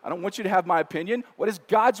Scripture. I don't want you to have my opinion. What does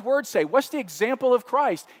God's Word say? What's the example of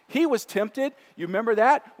Christ? He was tempted. You remember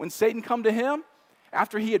that? When Satan come to him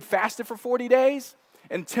after he had fasted for 40 days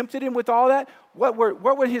and tempted him with all that? What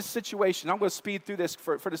were his situation? I'm going to speed through this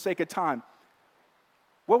for the sake of time.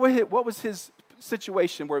 What was his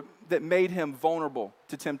situation that made him vulnerable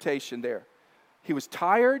to temptation there? He was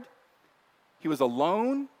tired. He was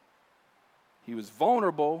alone. He was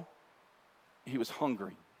vulnerable. He was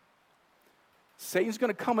hungry. Satan's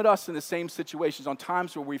going to come at us in the same situations on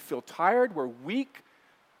times where we feel tired, we're weak,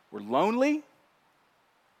 we're lonely,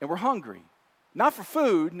 and we're hungry. Not for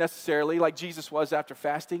food necessarily like Jesus was after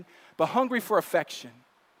fasting, but hungry for affection,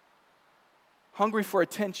 hungry for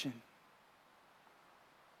attention,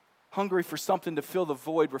 hungry for something to fill the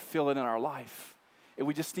void we're feeling in our life. And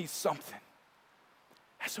we just need something.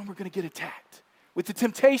 That's when we're going to get attacked with the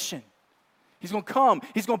temptation. He's going to come.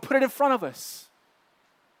 He's going to put it in front of us.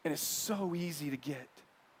 And it's so easy to get.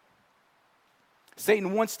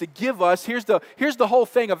 Satan wants to give us, here's the whole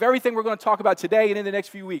thing of everything we're going to talk about today and in the next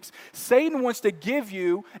few weeks. Satan wants to give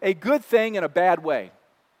you a good thing in a bad way.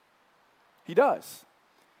 He does.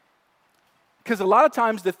 Because a lot of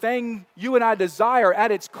times the thing you and I desire at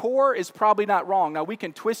its core is probably not wrong. Now, we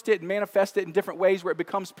can twist it and manifest it in different ways where it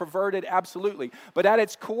becomes perverted, absolutely. But at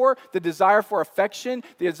its core, the desire for affection,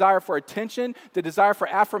 the desire for attention, the desire for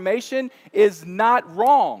affirmation is not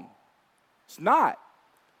wrong. It's not.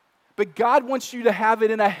 But God wants you to have it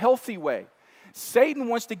in a healthy way. Satan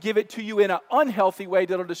wants to give it to you in an unhealthy way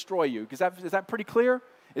that'll destroy you. Is that pretty clear?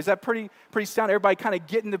 Is that pretty sound? Everybody kind of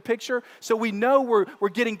getting the picture? So we know we're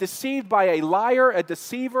getting deceived by a liar, a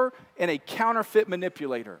deceiver, and a counterfeit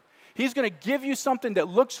manipulator. He's going to give you something that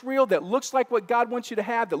looks real, that looks like what God wants you to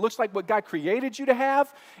have, that looks like what God created you to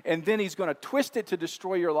have, and then he's going to twist it to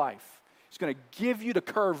destroy your life. He's going to give you the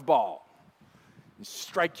curveball and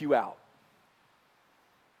strike you out.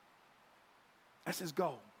 That's his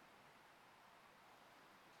goal.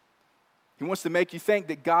 He wants to make you think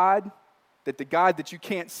that the God that you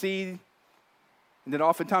can't see, and that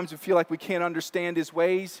oftentimes we feel like we can't understand his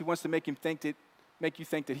ways, he wants to make you think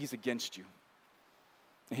that he's against you.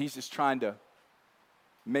 And he's just trying to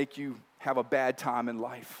make you have a bad time in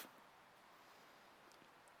life.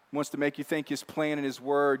 He wants to make you think his plan and his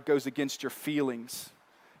word goes against your feelings,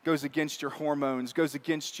 goes against your hormones, goes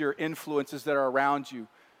against your influences that are around you.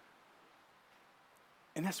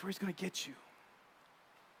 And that's where he's going to get you.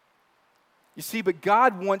 You see, but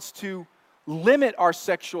God wants to limit our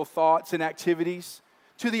sexual thoughts and activities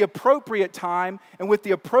to the appropriate time and with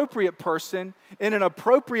the appropriate person in an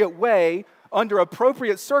appropriate way under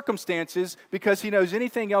appropriate circumstances, because he knows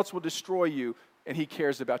anything else will destroy you and he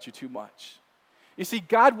cares about you too much. You see,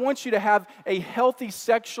 God wants you to have a healthy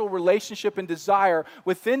sexual relationship and desire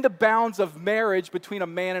within the bounds of marriage between a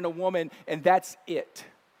man and a woman, and that's it.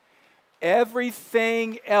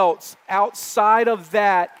 Everything else outside of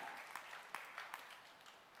that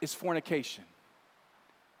is fornication.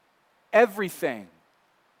 Everything.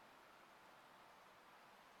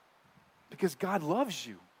 Because God loves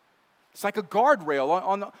you. It's like a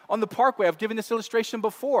guardrail on the parkway. I've given this illustration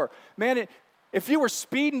before. Man, if you were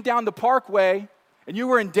speeding down the parkway and you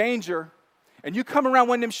were in danger and you come around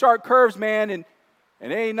one of them sharp curves, man, and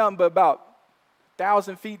it ain't nothing but about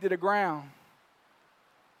 1,000 feet to the ground,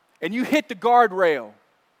 and you hit the guardrail,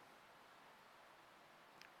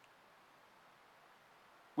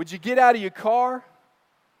 would you get out of your car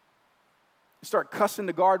and start cussing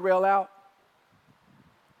the guardrail out?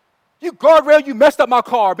 You guardrail, you messed up my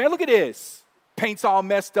car, man. Look at this. Paint's all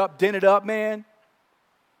messed up, dented up, man.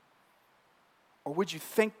 Or would you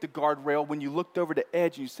thank the guardrail when you looked over the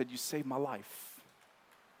edge and you said, you saved my life?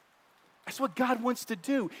 That's what God wants to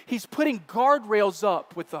do. He's putting guardrails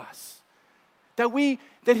up with us.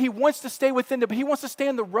 That he wants to stay within he wants to stay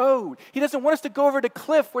on the road. He doesn't want us to go over the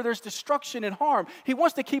cliff where there's destruction and harm. He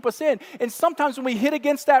wants to keep us in. And sometimes when we hit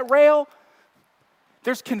against that rail,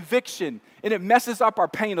 there's conviction, and it messes up our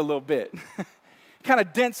pain a little bit. Kind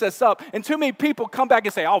of dents us up. And too many people come back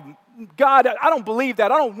and say, oh, God, I don't believe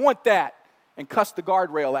that. I don't want that. And cuss the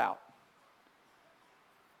guardrail out.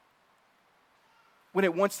 When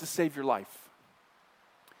it wants to save your life.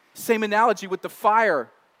 Same analogy with the fire.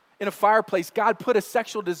 In a fireplace, God put a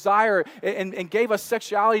sexual desire and gave us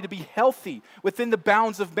sexuality to be healthy within the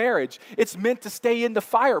bounds of marriage. It's meant to stay in the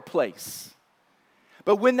fireplace.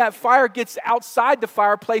 But when that fire gets outside the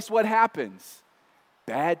fireplace, what happens?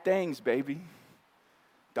 Bad things, baby.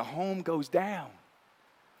 The home goes down.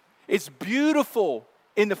 It's beautiful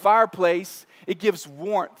in the fireplace. It gives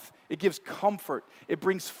warmth. It gives comfort. It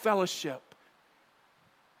brings fellowship.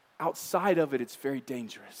 Outside of it, it's very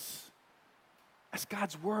dangerous. That's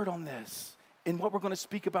God's word on this and what we're going to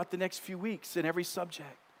speak about the next few weeks in every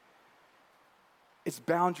subject. It's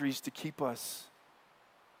boundaries to keep us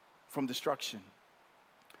from destruction.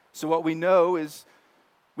 So what we know is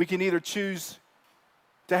we can either choose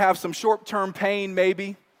to have some short-term pain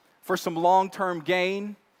maybe for some long-term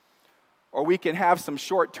gain, or we can have some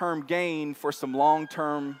short-term gain for some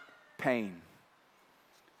long-term pain.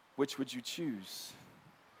 Which would you choose?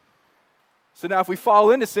 So now if we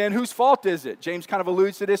fall into sin, whose fault is it? James kind of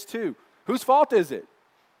alludes to this too. Whose fault is it?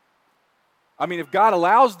 I mean, if God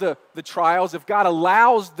allows the trials, if God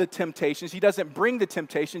allows the temptations, he doesn't bring the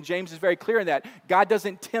temptation. James is very clear in that. God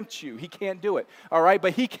doesn't tempt you. He can't do it. All right?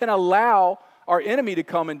 But he can allow our enemy to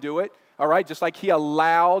come and do it. All right? Just like he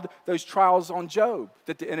allowed those trials on Job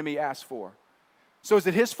that the enemy asked for. So is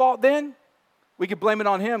it his fault then? We could blame it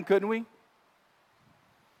on him, couldn't we?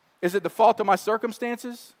 Is it the fault of my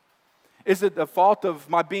circumstances? Is it the fault of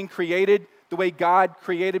my being created the way God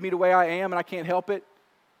created me the way I am and I can't help it?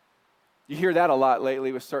 You hear that a lot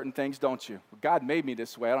lately with certain things, don't you? Well, God made me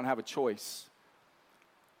this way. I don't have a choice.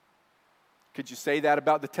 Could you say that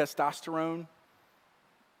about the testosterone?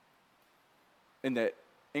 And that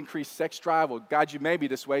increased sex drive. Well, God, you made me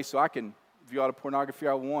this way so I can view all the pornography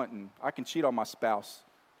I want and I can cheat on my spouse.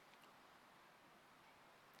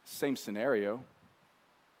 Same scenario.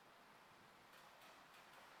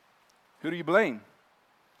 Who do you blame?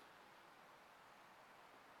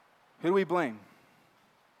 Who do we blame?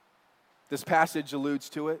 This passage alludes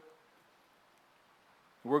to it.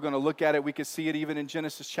 We're going to look at it. We can see it even in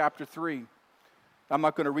Genesis chapter 3. I'm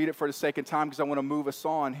not going to read it for the sake of time because I want to move us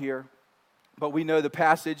on here. But we know the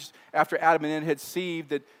passage after Adam and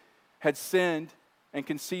Eve had sinned and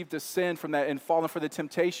conceived a sin from that and fallen for the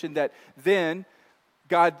temptation, that then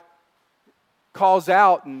God calls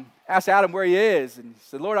out and asks Adam where he is. And he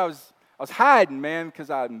said, Lord, I was hiding, man, because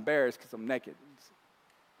I'm embarrassed because I'm naked. Said,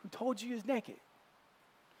 who told you he was naked?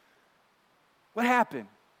 What happened?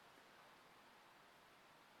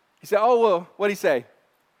 He said, oh, well, what did he say?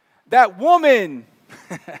 That woman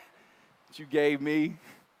that you gave me.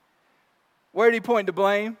 Where did he point to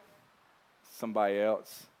blame? Somebody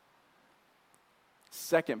else.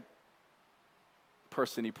 Second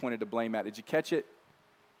person he pointed to blame at. Did you catch it?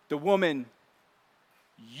 The woman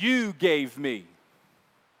you gave me.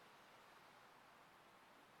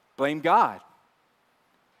 Blame God.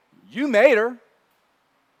 You made her.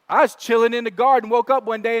 I was chilling in the garden, woke up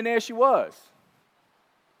one day, and there she was.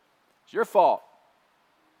 It's your fault.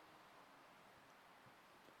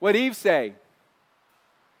 What did Eve say?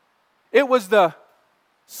 It was the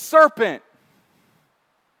serpent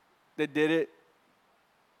that did it.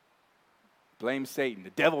 Blame Satan. The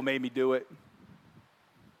devil made me do it.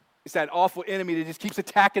 It's that awful enemy that just keeps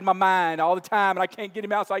attacking my mind all the time, and I can't get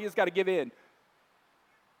him out, so I just got to give in.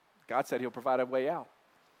 God said he'll provide a way out.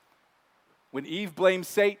 When Eve blamed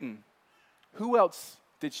Satan, who else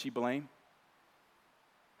did she blame?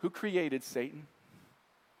 Who created Satan?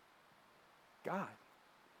 God.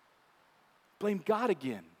 Blame God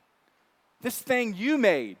again. This thing you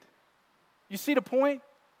made. You see the point?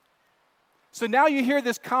 So now you hear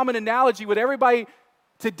this common analogy with everybody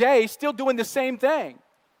today still doing the same thing.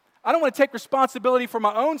 I don't want to take responsibility for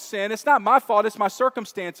my own sin. It's not my fault. It's my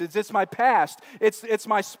circumstances. It's my past. It's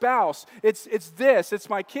my spouse. It's this. It's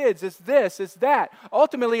my kids. It's this. It's that.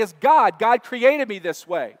 Ultimately, it's God. God created me this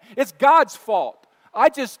way. It's God's fault. I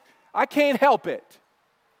can't help it.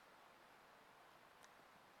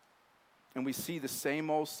 And we see the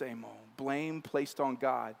same old blame placed on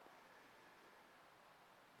God.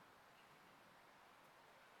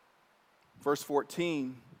 Verse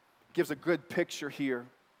 14 gives a good picture here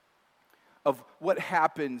of what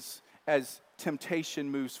happens as temptation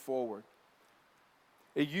moves forward.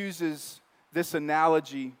 It uses this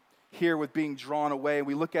analogy here with being drawn away. And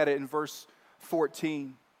we look at it in verse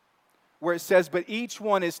 14, where it says, but each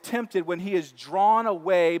one is tempted when he is drawn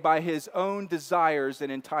away by his own desires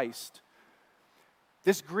and enticed.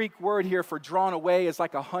 This Greek word here for drawn away is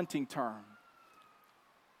like a hunting term.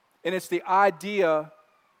 And it's the idea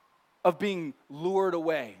of being lured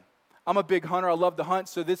away. I'm a big hunter. I love to hunt,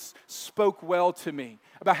 so this spoke well to me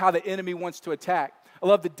about how the enemy wants to attack. I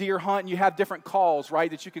love the deer hunt, and you have different calls, right,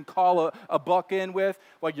 that you can call a buck in with,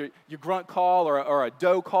 like your grunt call or a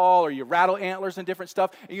doe call or your rattle antlers and different stuff,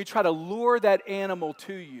 and you try to lure that animal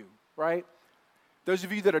to you, right? Those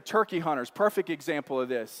of you that are turkey hunters, perfect example of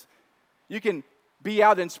this. You can be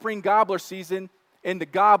out in spring gobbler season, and the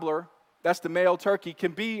gobbler, that's the male turkey,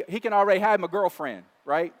 he can already have him a girlfriend,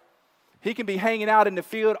 right? He can be hanging out in the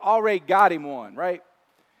field, already got him one, right?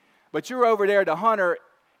 But you're over there, the hunter,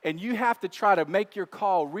 and you have to try to make your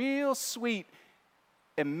call real sweet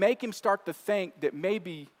and make him start to think that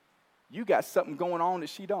maybe you got something going on that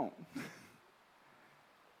she don't.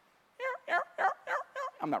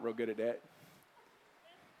 I'm not real good at that.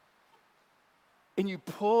 And you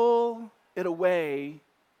pull it away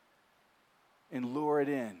and lure it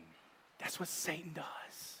in. That's what Satan does.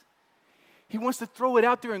 He wants to throw it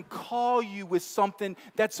out there and call you with something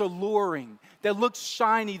that's alluring, that looks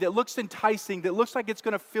shiny, that looks enticing, that looks like it's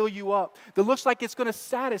going to fill you up, that looks like it's going to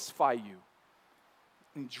satisfy you.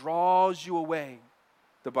 And draws you away,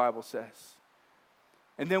 the Bible says.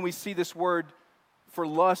 And then we see this word for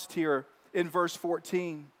lust here in verse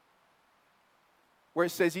 14, where it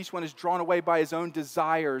says each one is drawn away by his own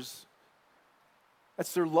desires.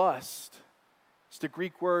 That's their lust. It's the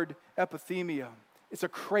Greek word epithemia. It's a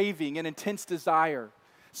craving, an intense desire,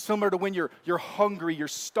 similar to when you're hungry, you're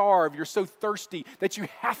starved, you're so thirsty that you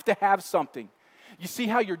have to have something. You see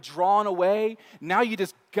how you're drawn away? Now you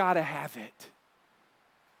just got to have it.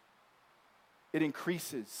 It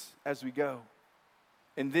increases as we go.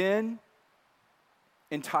 And then,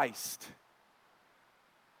 enticed.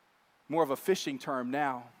 More of a fishing term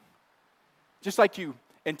now. Just like you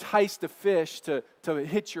entice the fish to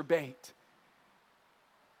hit your bait.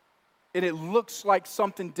 and it looks like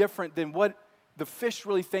something different than what the fish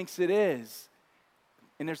really thinks it is.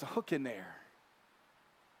 And there's a hook in there.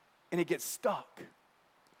 And it gets stuck.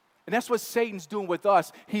 And that's what Satan's doing with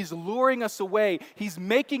us. He's luring us away. He's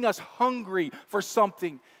making us hungry for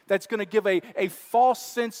something that's going to give a false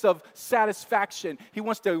sense of satisfaction. He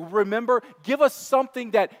wants to give us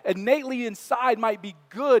something that innately inside might be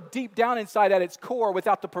good, deep down inside at its core,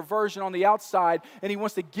 without the perversion on the outside. And he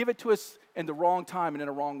wants to give it to us in the wrong time and in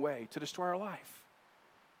a wrong way to destroy our life.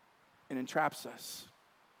 And entraps us.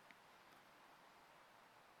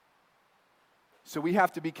 So we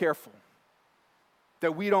have to be careful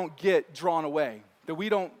that we don't get drawn away, that we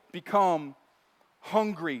don't become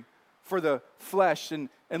hungry for the flesh and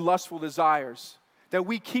lustful desires, that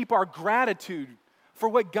we keep our gratitude for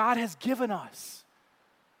what God has given us,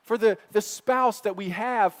 for the spouse that we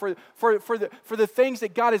have, for the things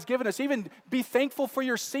that God has given us. Even be thankful for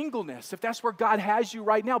your singleness. If that's where God has you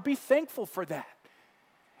right now, be thankful for that.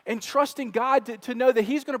 And trusting God to know that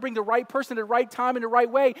He's going to bring the right person at the right time in the right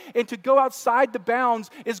way. And to go outside the bounds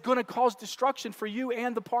is going to cause destruction for you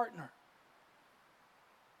and the partner.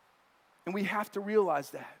 And we have to realize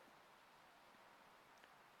that.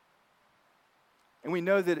 And we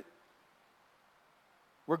know that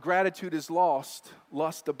where gratitude is lost,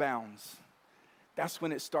 lust abounds. That's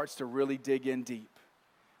when it starts to really dig in deep.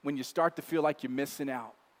 When you start to feel like you're missing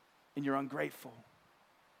out and you're ungrateful.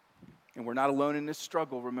 And we're not alone in this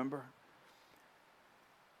struggle, remember?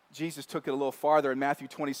 Jesus took it a little farther. In Matthew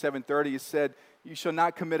 27:30, He said, you shall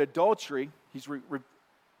not commit adultery. He's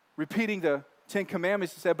repeating the 10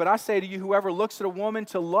 Commandments. He said, but I say to you, whoever looks at a woman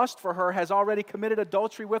to lust for her has already committed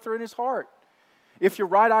adultery with her in his heart. If your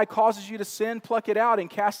right eye causes you to sin, pluck it out and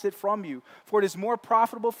cast it from you. For it is more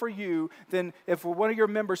profitable for you than if one of your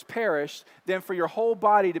members perished, than for your whole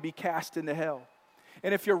body to be cast into hell.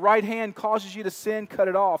 And if your right hand causes you to sin, cut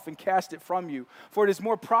it off and cast it from you. For it is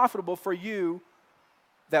more profitable for you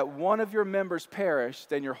that one of your members perish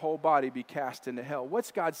than your whole body be cast into hell.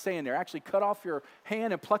 What's God saying there? Actually cut off your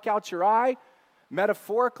hand and pluck out your eye?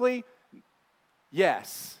 Metaphorically,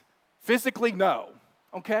 yes. Physically, no.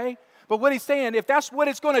 Okay? But what He's saying, if that's what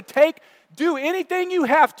it's going to take, do anything you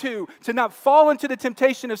have to not fall into the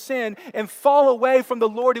temptation of sin and fall away from the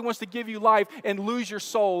Lord who wants to give you life and lose your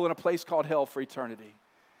soul in a place called hell for eternity.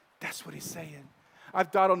 That's what He's saying.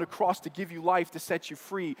 I've died on the cross to give you life, to set you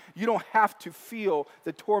free. You don't have to feel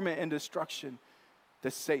the torment and destruction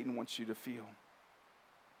that Satan wants you to feel.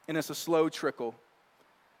 And it's a slow trickle.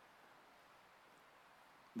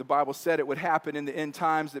 The Bible said it would happen in the end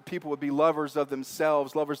times that people would be lovers of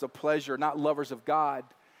themselves, lovers of pleasure, not lovers of God.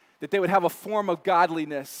 That they would have a form of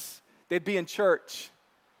godliness. They'd be in church,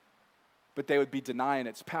 but they would be denying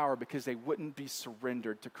its power because they wouldn't be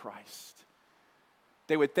surrendered to Christ.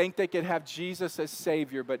 They would think they could have Jesus as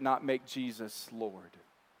Savior, but not make Jesus Lord.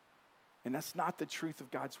 And that's not the truth of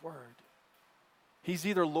God's Word. He's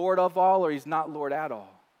either Lord of all or He's not Lord at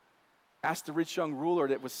all. Ask the rich young ruler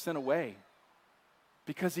that was sent away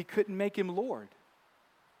because he couldn't make Him Lord.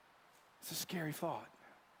 It's a scary thought.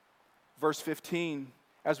 Verse 15,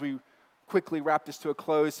 as we quickly wrap this to a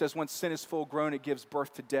close, says, once sin is full grown, it gives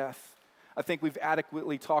birth to death. I think we've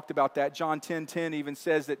adequately talked about that. John 10:10 even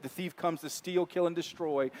says that the thief comes to steal, kill, and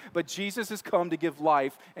destroy, but Jesus has come to give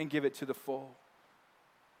life and give it to the full.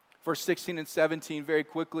 Verse 16 and 17, very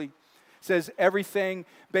quickly, says everything,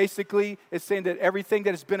 basically, it's saying that everything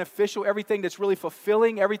that is beneficial, everything that's really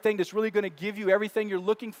fulfilling, everything that's really going to give you everything you're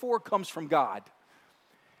looking for comes from God,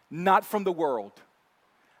 not from the world.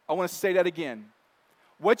 I want to say that again.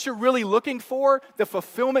 What you're really looking for, the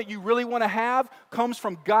fulfillment you really want to have, comes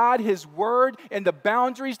from God, His Word, and the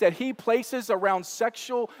boundaries that He places around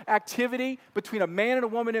sexual activity between a man and a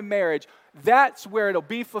woman in marriage. That's where it'll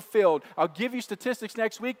be fulfilled. I'll give you statistics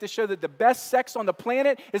next week to show that the best sex on the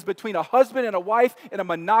planet is between a husband and a wife in a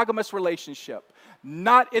monogamous relationship,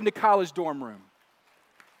 not in the college dorm room.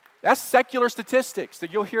 That's secular statistics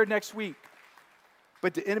that you'll hear next week.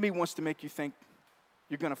 But the enemy wants to make you think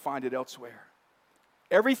you're going to find it elsewhere.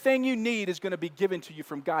 Everything you need is going to be given to you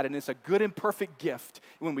from God, and it's a good and perfect gift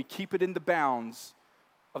when we keep it in the bounds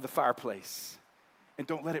of the fireplace and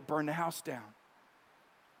don't let it burn the house down.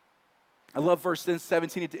 I love verse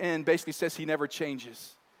 17 at the end. Basically says He never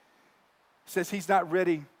changes. It says He's not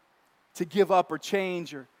ready to give up or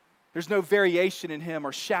change, or there's no variation in Him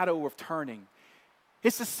or shadow of turning.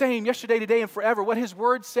 It's the same yesterday, today, and forever. What His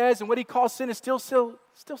Word says and what He calls sin is still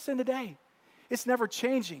sin today. It's never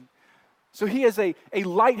changing. So He is a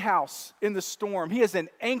lighthouse in the storm. He is an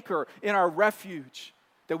anchor in our refuge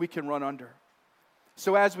that we can run under.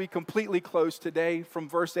 So as we completely close today from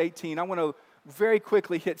verse 18, I want to very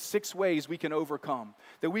quickly hit 6 ways we can overcome,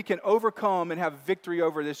 that we can overcome and have victory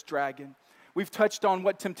over this dragon. We've touched on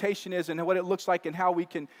what temptation is and what it looks like and how we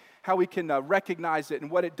can recognize it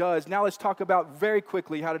and what it does. Now let's talk about very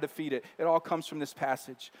quickly how to defeat it. It all comes from this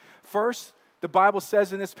passage. First, the Bible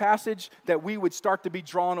says in this passage that we would start to be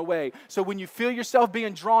drawn away. So when you feel yourself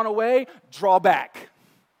being drawn away, draw back.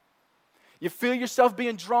 You feel yourself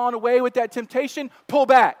being drawn away with that temptation, pull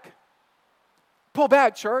back. Pull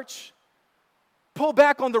back, church. Pull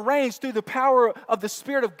back on the reins through the power of the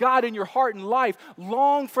Spirit of God in your heart and life.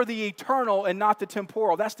 Long for the eternal and not the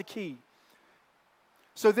temporal. That's the key.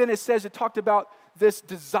 So then it talked about this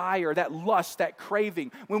desire, that lust, that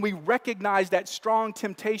craving. When we recognize that strong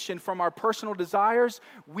temptation from our personal desires,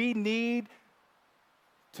 we need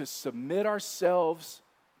to submit ourselves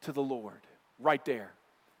to the Lord right there.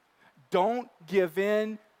 Don't give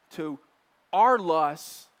in to our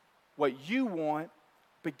lusts, what you want,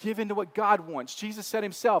 but give in to what God wants. Jesus said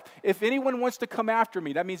himself, if anyone wants to come after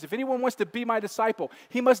me, that means if anyone wants to be my disciple,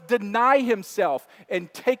 he must deny himself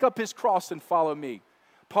and take up his cross and follow me.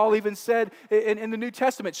 Paul even said in the New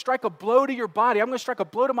Testament, strike a blow to your body. I'm going to strike a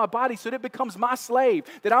blow to my body so that it becomes my slave,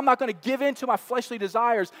 that I'm not going to give in to my fleshly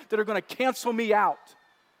desires that are going to cancel me out,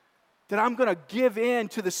 that I'm going to give in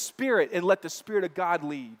to the Spirit and let the Spirit of God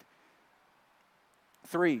lead.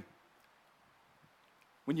 3,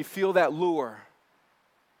 when you feel that lure,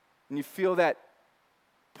 when you feel that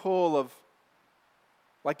pull of,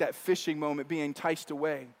 like that fishing moment, being enticed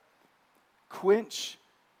away, quench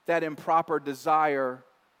that improper desire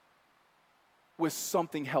with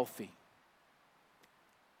something healthy.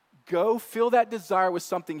 Go fill that desire with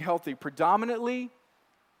something healthy, predominantly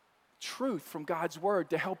truth from God's word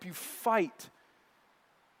to help you fight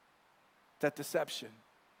that deception.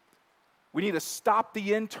 We need to stop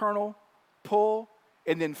the internal pull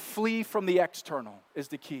and then flee from the external is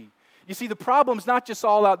the key. You see, the problem's not just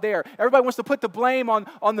all out there. Everybody wants to put the blame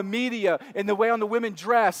on the media and the way on the women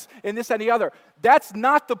dress and this and the other. That's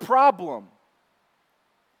not the problem.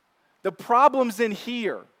 The problem's in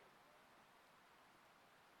here.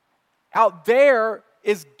 Out there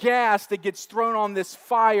is gas that gets thrown on this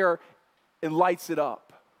fire and lights it up.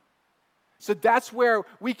 So that's where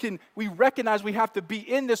we recognize we have to be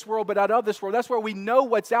in this world but out of this world. That's where we know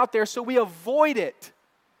what's out there, so we avoid it.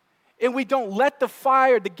 And we don't let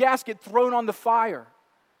the gas get thrown on the fire.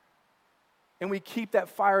 And we keep that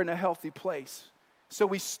fire in a healthy place. So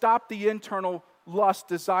we stop the internal lust,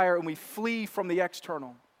 desire, and we flee from the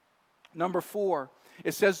external. Number 4,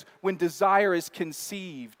 it says when desire is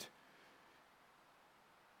conceived,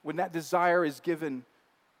 when that desire is given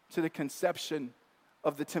to the conception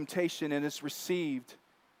of the temptation and it's received,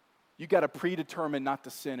 you got to predetermine not to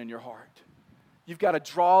sin in your heart. You've got to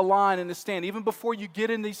draw a line in the sand, even before you get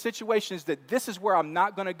in these situations, that this is where I'm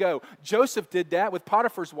not going to go. Joseph did that with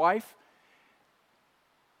Potiphar's wife.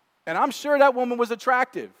 And I'm sure that woman was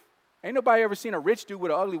attractive. Ain't nobody ever seen a rich dude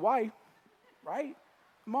with an ugly wife, right?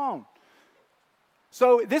 Come on.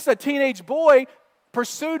 So this is a teenage boy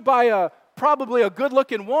pursued by probably a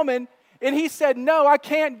good-looking woman, and he said, no, I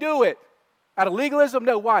can't do it. Out of legalism?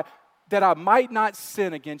 No, why? That I might not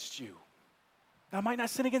sin against you. That I might not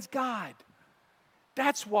sin against God.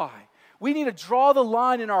 That's why. We need to draw the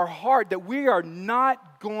line in our heart that we are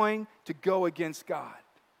not going to go against God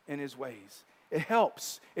in his ways. It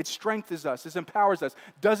helps. It strengthens us. It empowers us.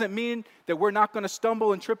 Doesn't mean that we're not going to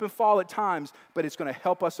stumble and trip and fall at times, but it's going to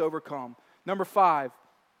help us overcome. Number 5,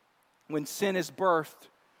 when sin is birthed,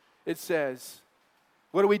 it says,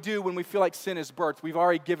 what do we do when we feel like sin is birthed? We've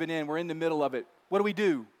already given in. We're in the middle of it. What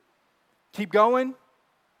do? Keep going?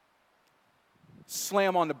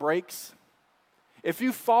 Slam on the brakes. If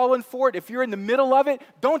you've fallen for it, if you're in the middle of it,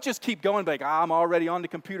 don't just keep going like, I'm already on the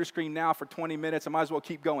computer screen now for 20 minutes. I might as well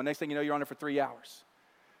keep going. Next thing you know, you're on it for 3 hours.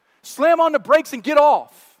 Slam on the brakes and get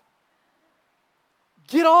off.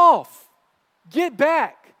 Get off. Get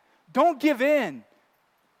back. Don't give in.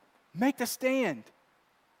 Make the stand.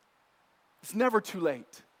 It's never too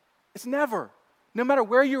late. It's never. No matter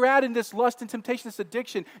where you're at in this lust and temptation, this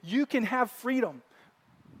addiction, you can have freedom.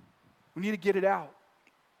 We need to get it out.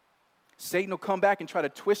 Satan will come back and try to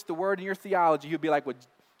twist the word in your theology. You'll be like, well,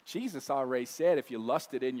 Jesus already said if you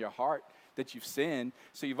lusted in your heart that you've sinned,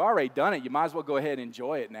 so you've already done it. You might as well go ahead and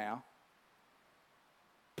enjoy it now.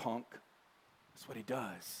 Punk. That's what he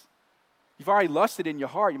does. You've already lusted in your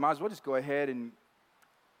heart. You might as well just go ahead and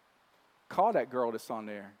call that girl that's on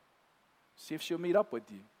there. See if she'll meet up with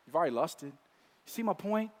you. You've already lusted. You see my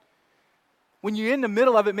point? When you're in the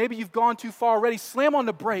middle of it, maybe you've gone too far already. Slam on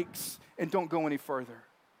the brakes and don't go any further.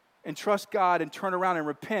 And trust God and turn around and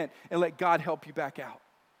repent and let God help you back out.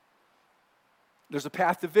 There's a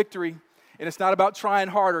path to victory. And it's not about trying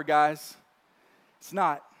harder, guys. It's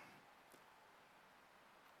not.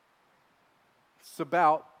 It's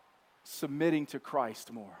about submitting to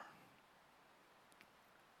Christ more.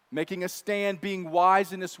 Making a stand, being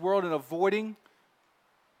wise in this world and avoiding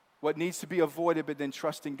what needs to be avoided, but then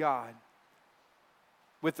trusting God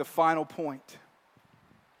with the final point,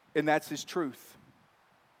 and that's His truth.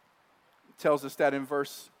 It tells us that in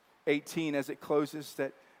verse 18 as it closes,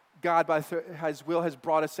 that God by His will has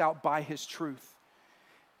brought us out by His truth.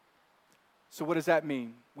 So what does that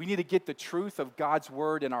mean? We need to get the truth of God's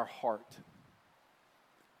word in our heart.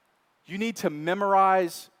 You need to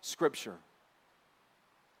memorize Scripture.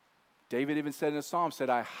 David even said in a psalm,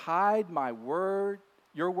 said, I hide my word,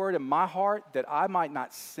 your word in my heart, that I might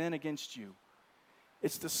not sin against you.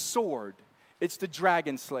 It's the sword. It's the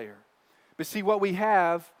dragon slayer. But see, what we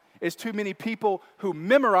have is too many people who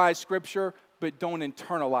memorize Scripture but don't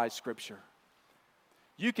internalize Scripture.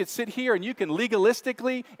 You could sit here and you can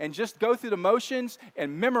legalistically and just go through the motions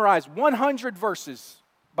and memorize 100 verses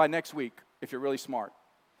by next week if you're really smart.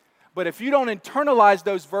 But if you don't internalize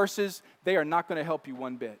those verses, they are not going to help you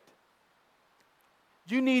one bit.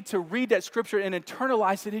 You need to read that Scripture and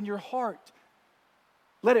internalize it in your heart.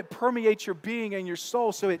 Let it permeate your being and your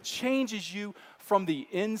soul so it changes you from the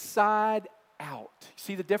inside out.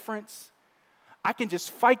 See the difference? I can just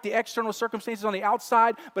fight the external circumstances on the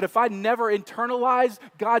outside, but if I never internalize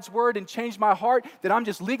God's word and change my heart, then I'm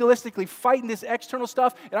just legalistically fighting this external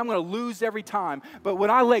stuff, and I'm going to lose every time. But when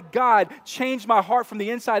I let God change my heart from the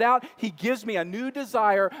inside out, He gives me a new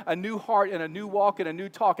desire, a new heart, and a new walk, and a new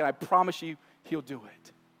talk, and I promise you, He'll do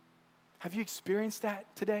it. Have you experienced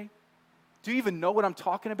that today? Do you even know what I'm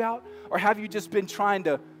talking about? Or have you just been trying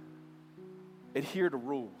to adhere to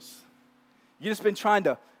rules? You've just been trying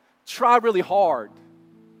to try really hard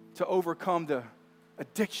to overcome the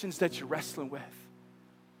addictions that you're wrestling with.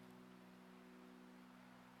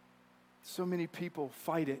 So many people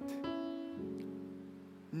fight it,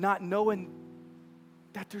 not knowing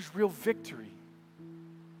that there's real victory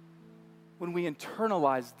when we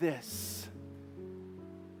internalize this.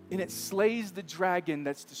 And it slays the dragon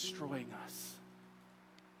that's destroying us.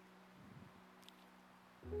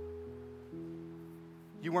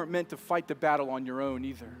 You weren't meant to fight the battle on your own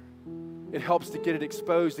either. It helps to get it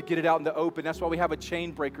exposed, to get it out in the open. That's why we have a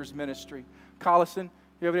chain breakers ministry. Collison,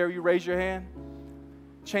 you over there, you raise your hand.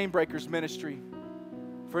 Chain breakers ministry.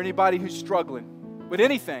 For anybody who's struggling with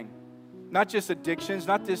anything. Not just addictions,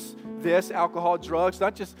 not just this, alcohol, drugs,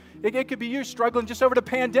 not just, it could be you struggling just over the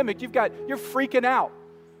pandemic. You're freaking out.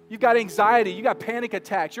 You've got anxiety, you've got panic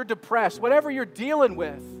attacks, you're depressed, whatever you're dealing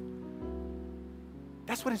with.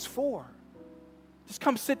 That's what it's for. Just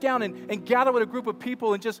come sit down and gather with a group of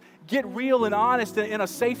people and just get real and honest in a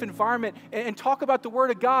safe environment and talk about the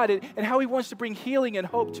Word of God and how He wants to bring healing and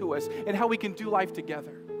hope to us and how we can do life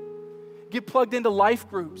together. Get plugged into life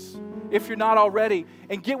groups if you're not already,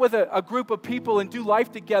 and get with a group of people and do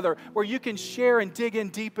life together where you can share and dig in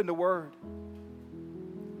deep in the Word.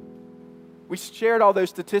 We shared all those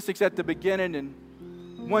statistics at the beginning,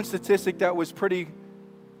 and one statistic that was pretty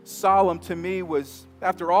solemn to me was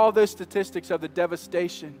after all those statistics of the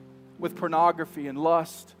devastation with pornography and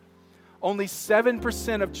lust, only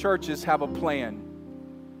 7% of churches have a plan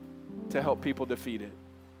to help people defeat it.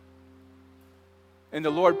 And the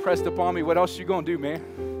Lord pressed upon me, what else you gonna do, man?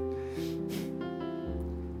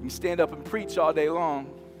 You can stand up and preach all day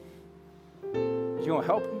long. You gonna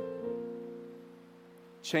help them?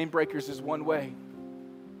 Chain breakers is one way.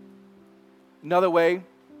 Another way,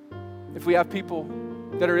 if we have people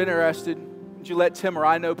that are interested, would you let Tim or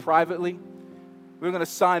I know privately? We're going to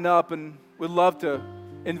sign up and we'd love to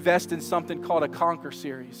invest in something called a Conquer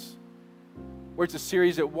series, where it's a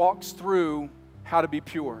series that walks through how to be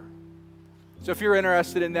pure. So if you're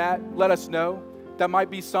interested in that, let us know. That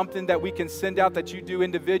might be something that we can send out that you do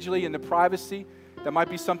individually in the privacy. That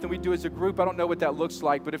might be something we do as a group. I don't know what that looks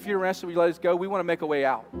like. But if you're interested, will you let us go? We want to make a way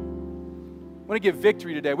out. We want to give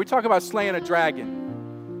victory today. We're talking about slaying a dragon.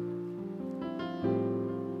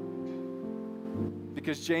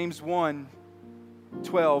 Because James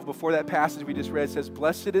 1:12, before that passage we just read, says,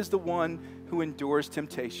 blessed is the one who endures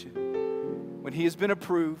temptation. When he has been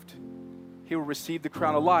approved, he will receive the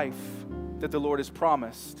crown of life that the Lord has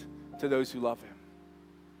promised to those who love him.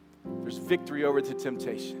 There's victory over the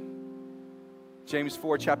temptation. James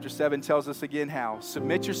 4, chapter 7 tells us again how.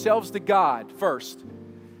 Submit yourselves to God first.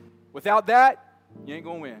 Without that, you ain't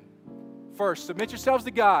going to win. First, submit yourselves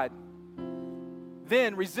to God.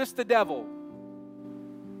 Then resist the devil,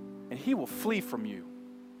 and he will flee from you.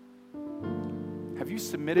 Have you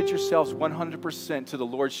submitted yourselves 100% to the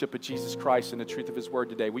lordship of Jesus Christ and the truth of his word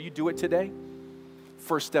today? Will you do it today?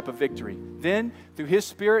 first step of victory. Then, through His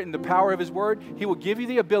Spirit and the power of His Word, He will give you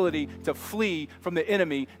the ability to flee from the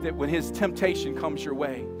enemy that when his temptation comes your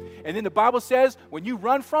way. And then the Bible says, when you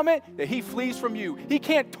run from it, that He flees from you. He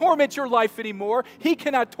can't torment your life anymore. He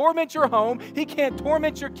cannot torment your home. He can't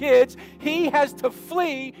torment your kids. He has to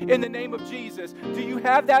flee in the name of Jesus. Do you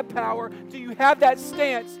have that power? Do you have that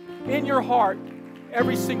stance in your heart?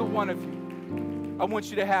 Every single one of you. I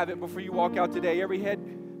want you to have it before you walk out today. Every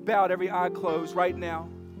head bowed, every eye closed right now.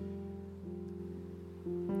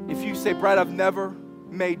 If you say, Brad, I've never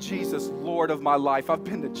made Jesus Lord of my life. I've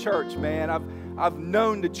been to church, man. I've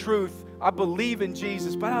known the truth. I believe in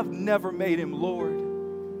Jesus, but I've never made Him Lord.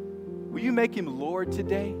 Will you make Him Lord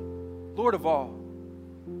today? Lord of all.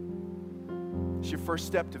 It's your first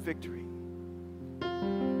step to victory.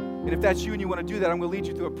 And if that's you and you want to do that, I'm going to lead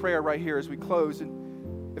you through a prayer right here as we close.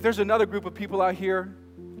 And if there's another group of people out here,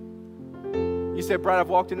 you said, Brad, I've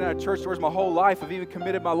walked in and out of church doors my whole life. I've even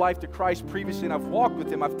committed my life to Christ previously, and I've walked with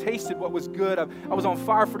Him. I've tasted what was good. I was on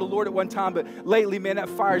fire for the Lord at one time, but lately, man, that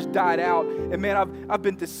fire's died out. And, man, I've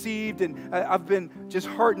been deceived, and I've been just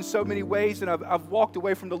hurt in so many ways, and I've walked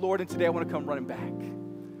away from the Lord, and today I want to come running back.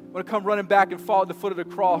 I want to come running back and fall at the foot of the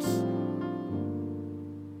cross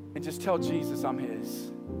and just tell Jesus I'm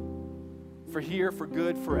His. For here, for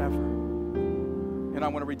good, forever. And I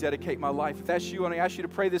want to rededicate my life. If that's you, I want to ask you to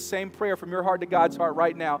pray this same prayer from your heart to God's heart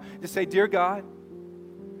right now. Just say, Dear God,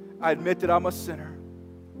 I admit that I'm a sinner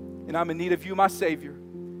and I'm in need of You, my Savior.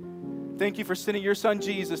 Thank You for sending Your Son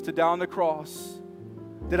Jesus to die on the cross,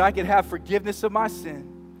 that I could have forgiveness of my sin,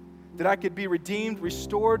 that I could be redeemed,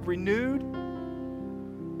 restored, renewed,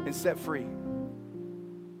 and set free.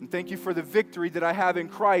 And thank You for the victory that I have in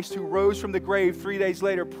Christ, who rose from the grave 3 days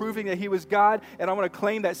later, proving that He was God. And I want to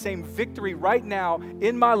claim that same victory right now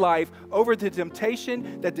in my life over the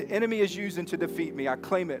temptation that the enemy is using to defeat me. I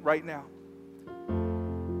claim it right now.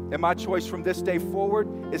 And my choice from this day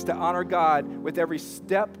forward is to honor God with every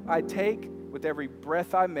step I take, with every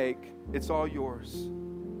breath I make. It's all Yours.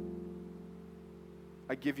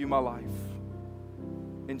 I give You my life.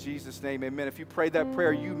 In Jesus' name, amen. If you prayed that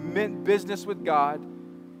prayer, you meant business with God.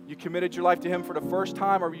 You committed your life to Him for the first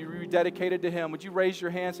time, or you rededicated to Him. Would you raise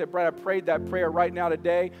your hand and say, Brad, I prayed that prayer right now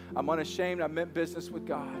today. I'm unashamed. I meant business with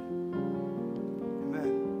God.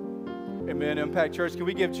 Amen. Amen. Impact Church, can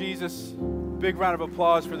we give Jesus a big round of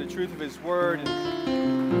applause for the truth of His Word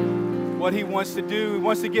and what He wants to do? He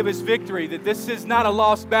wants to give us victory, that this is not a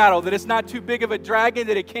lost battle, that it's not too big of a dragon,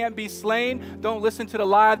 that it can't be slain. Don't listen to the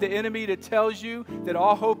lie of the enemy that tells you that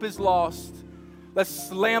all hope is lost. Let's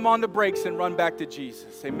slam on the brakes and run back to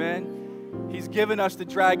Jesus. Amen. He's given us the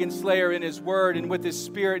dragon slayer in His Word, and with His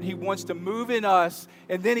Spirit, He wants to move in us,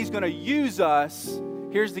 and then He's going to use us.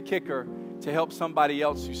 Here's the kicker: to help somebody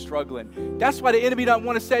else who's struggling. That's why the enemy doesn't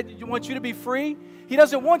want to say, "You want you to be free?" He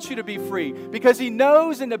doesn't want you to be free because he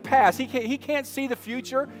knows in the past. He can't see the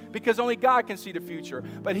future because only God can see the future.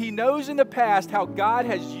 But he knows in the past how God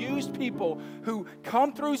has used people who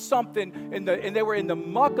come through something and they were in the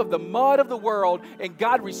muck of the mud of the world, and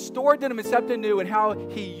God restored them and set them new, and how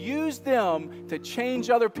He used them to change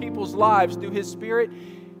other people's lives through His Spirit.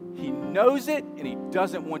 He knows it, and He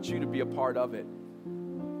doesn't want you to be a part of it.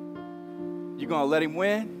 You going to let Him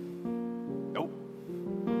win? Nope.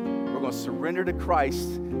 We're going to surrender to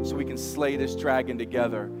Christ so we can slay this dragon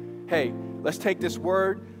together. Hey, let's take this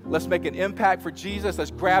word. Let's make an impact for Jesus. Let's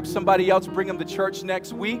grab somebody else, bring them to church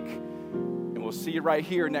next week. And we'll see you right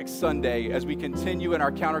here next Sunday as we continue in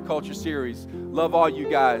our counterculture series. Love all you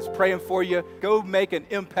guys. Praying for you. Go make an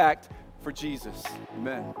impact for Jesus.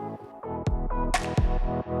 Amen.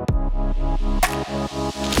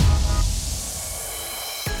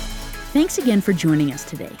 Thanks again for joining us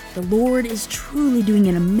today. The Lord is truly doing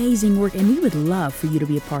an amazing work, and we would love for you to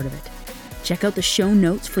be a part of it. Check out the show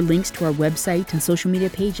notes for links to our website and social media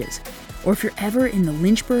pages. Or if you're ever in the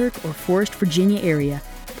Lynchburg or Forest, Virginia area,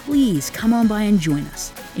 please come on by and join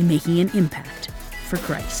us in making an impact for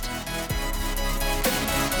Christ.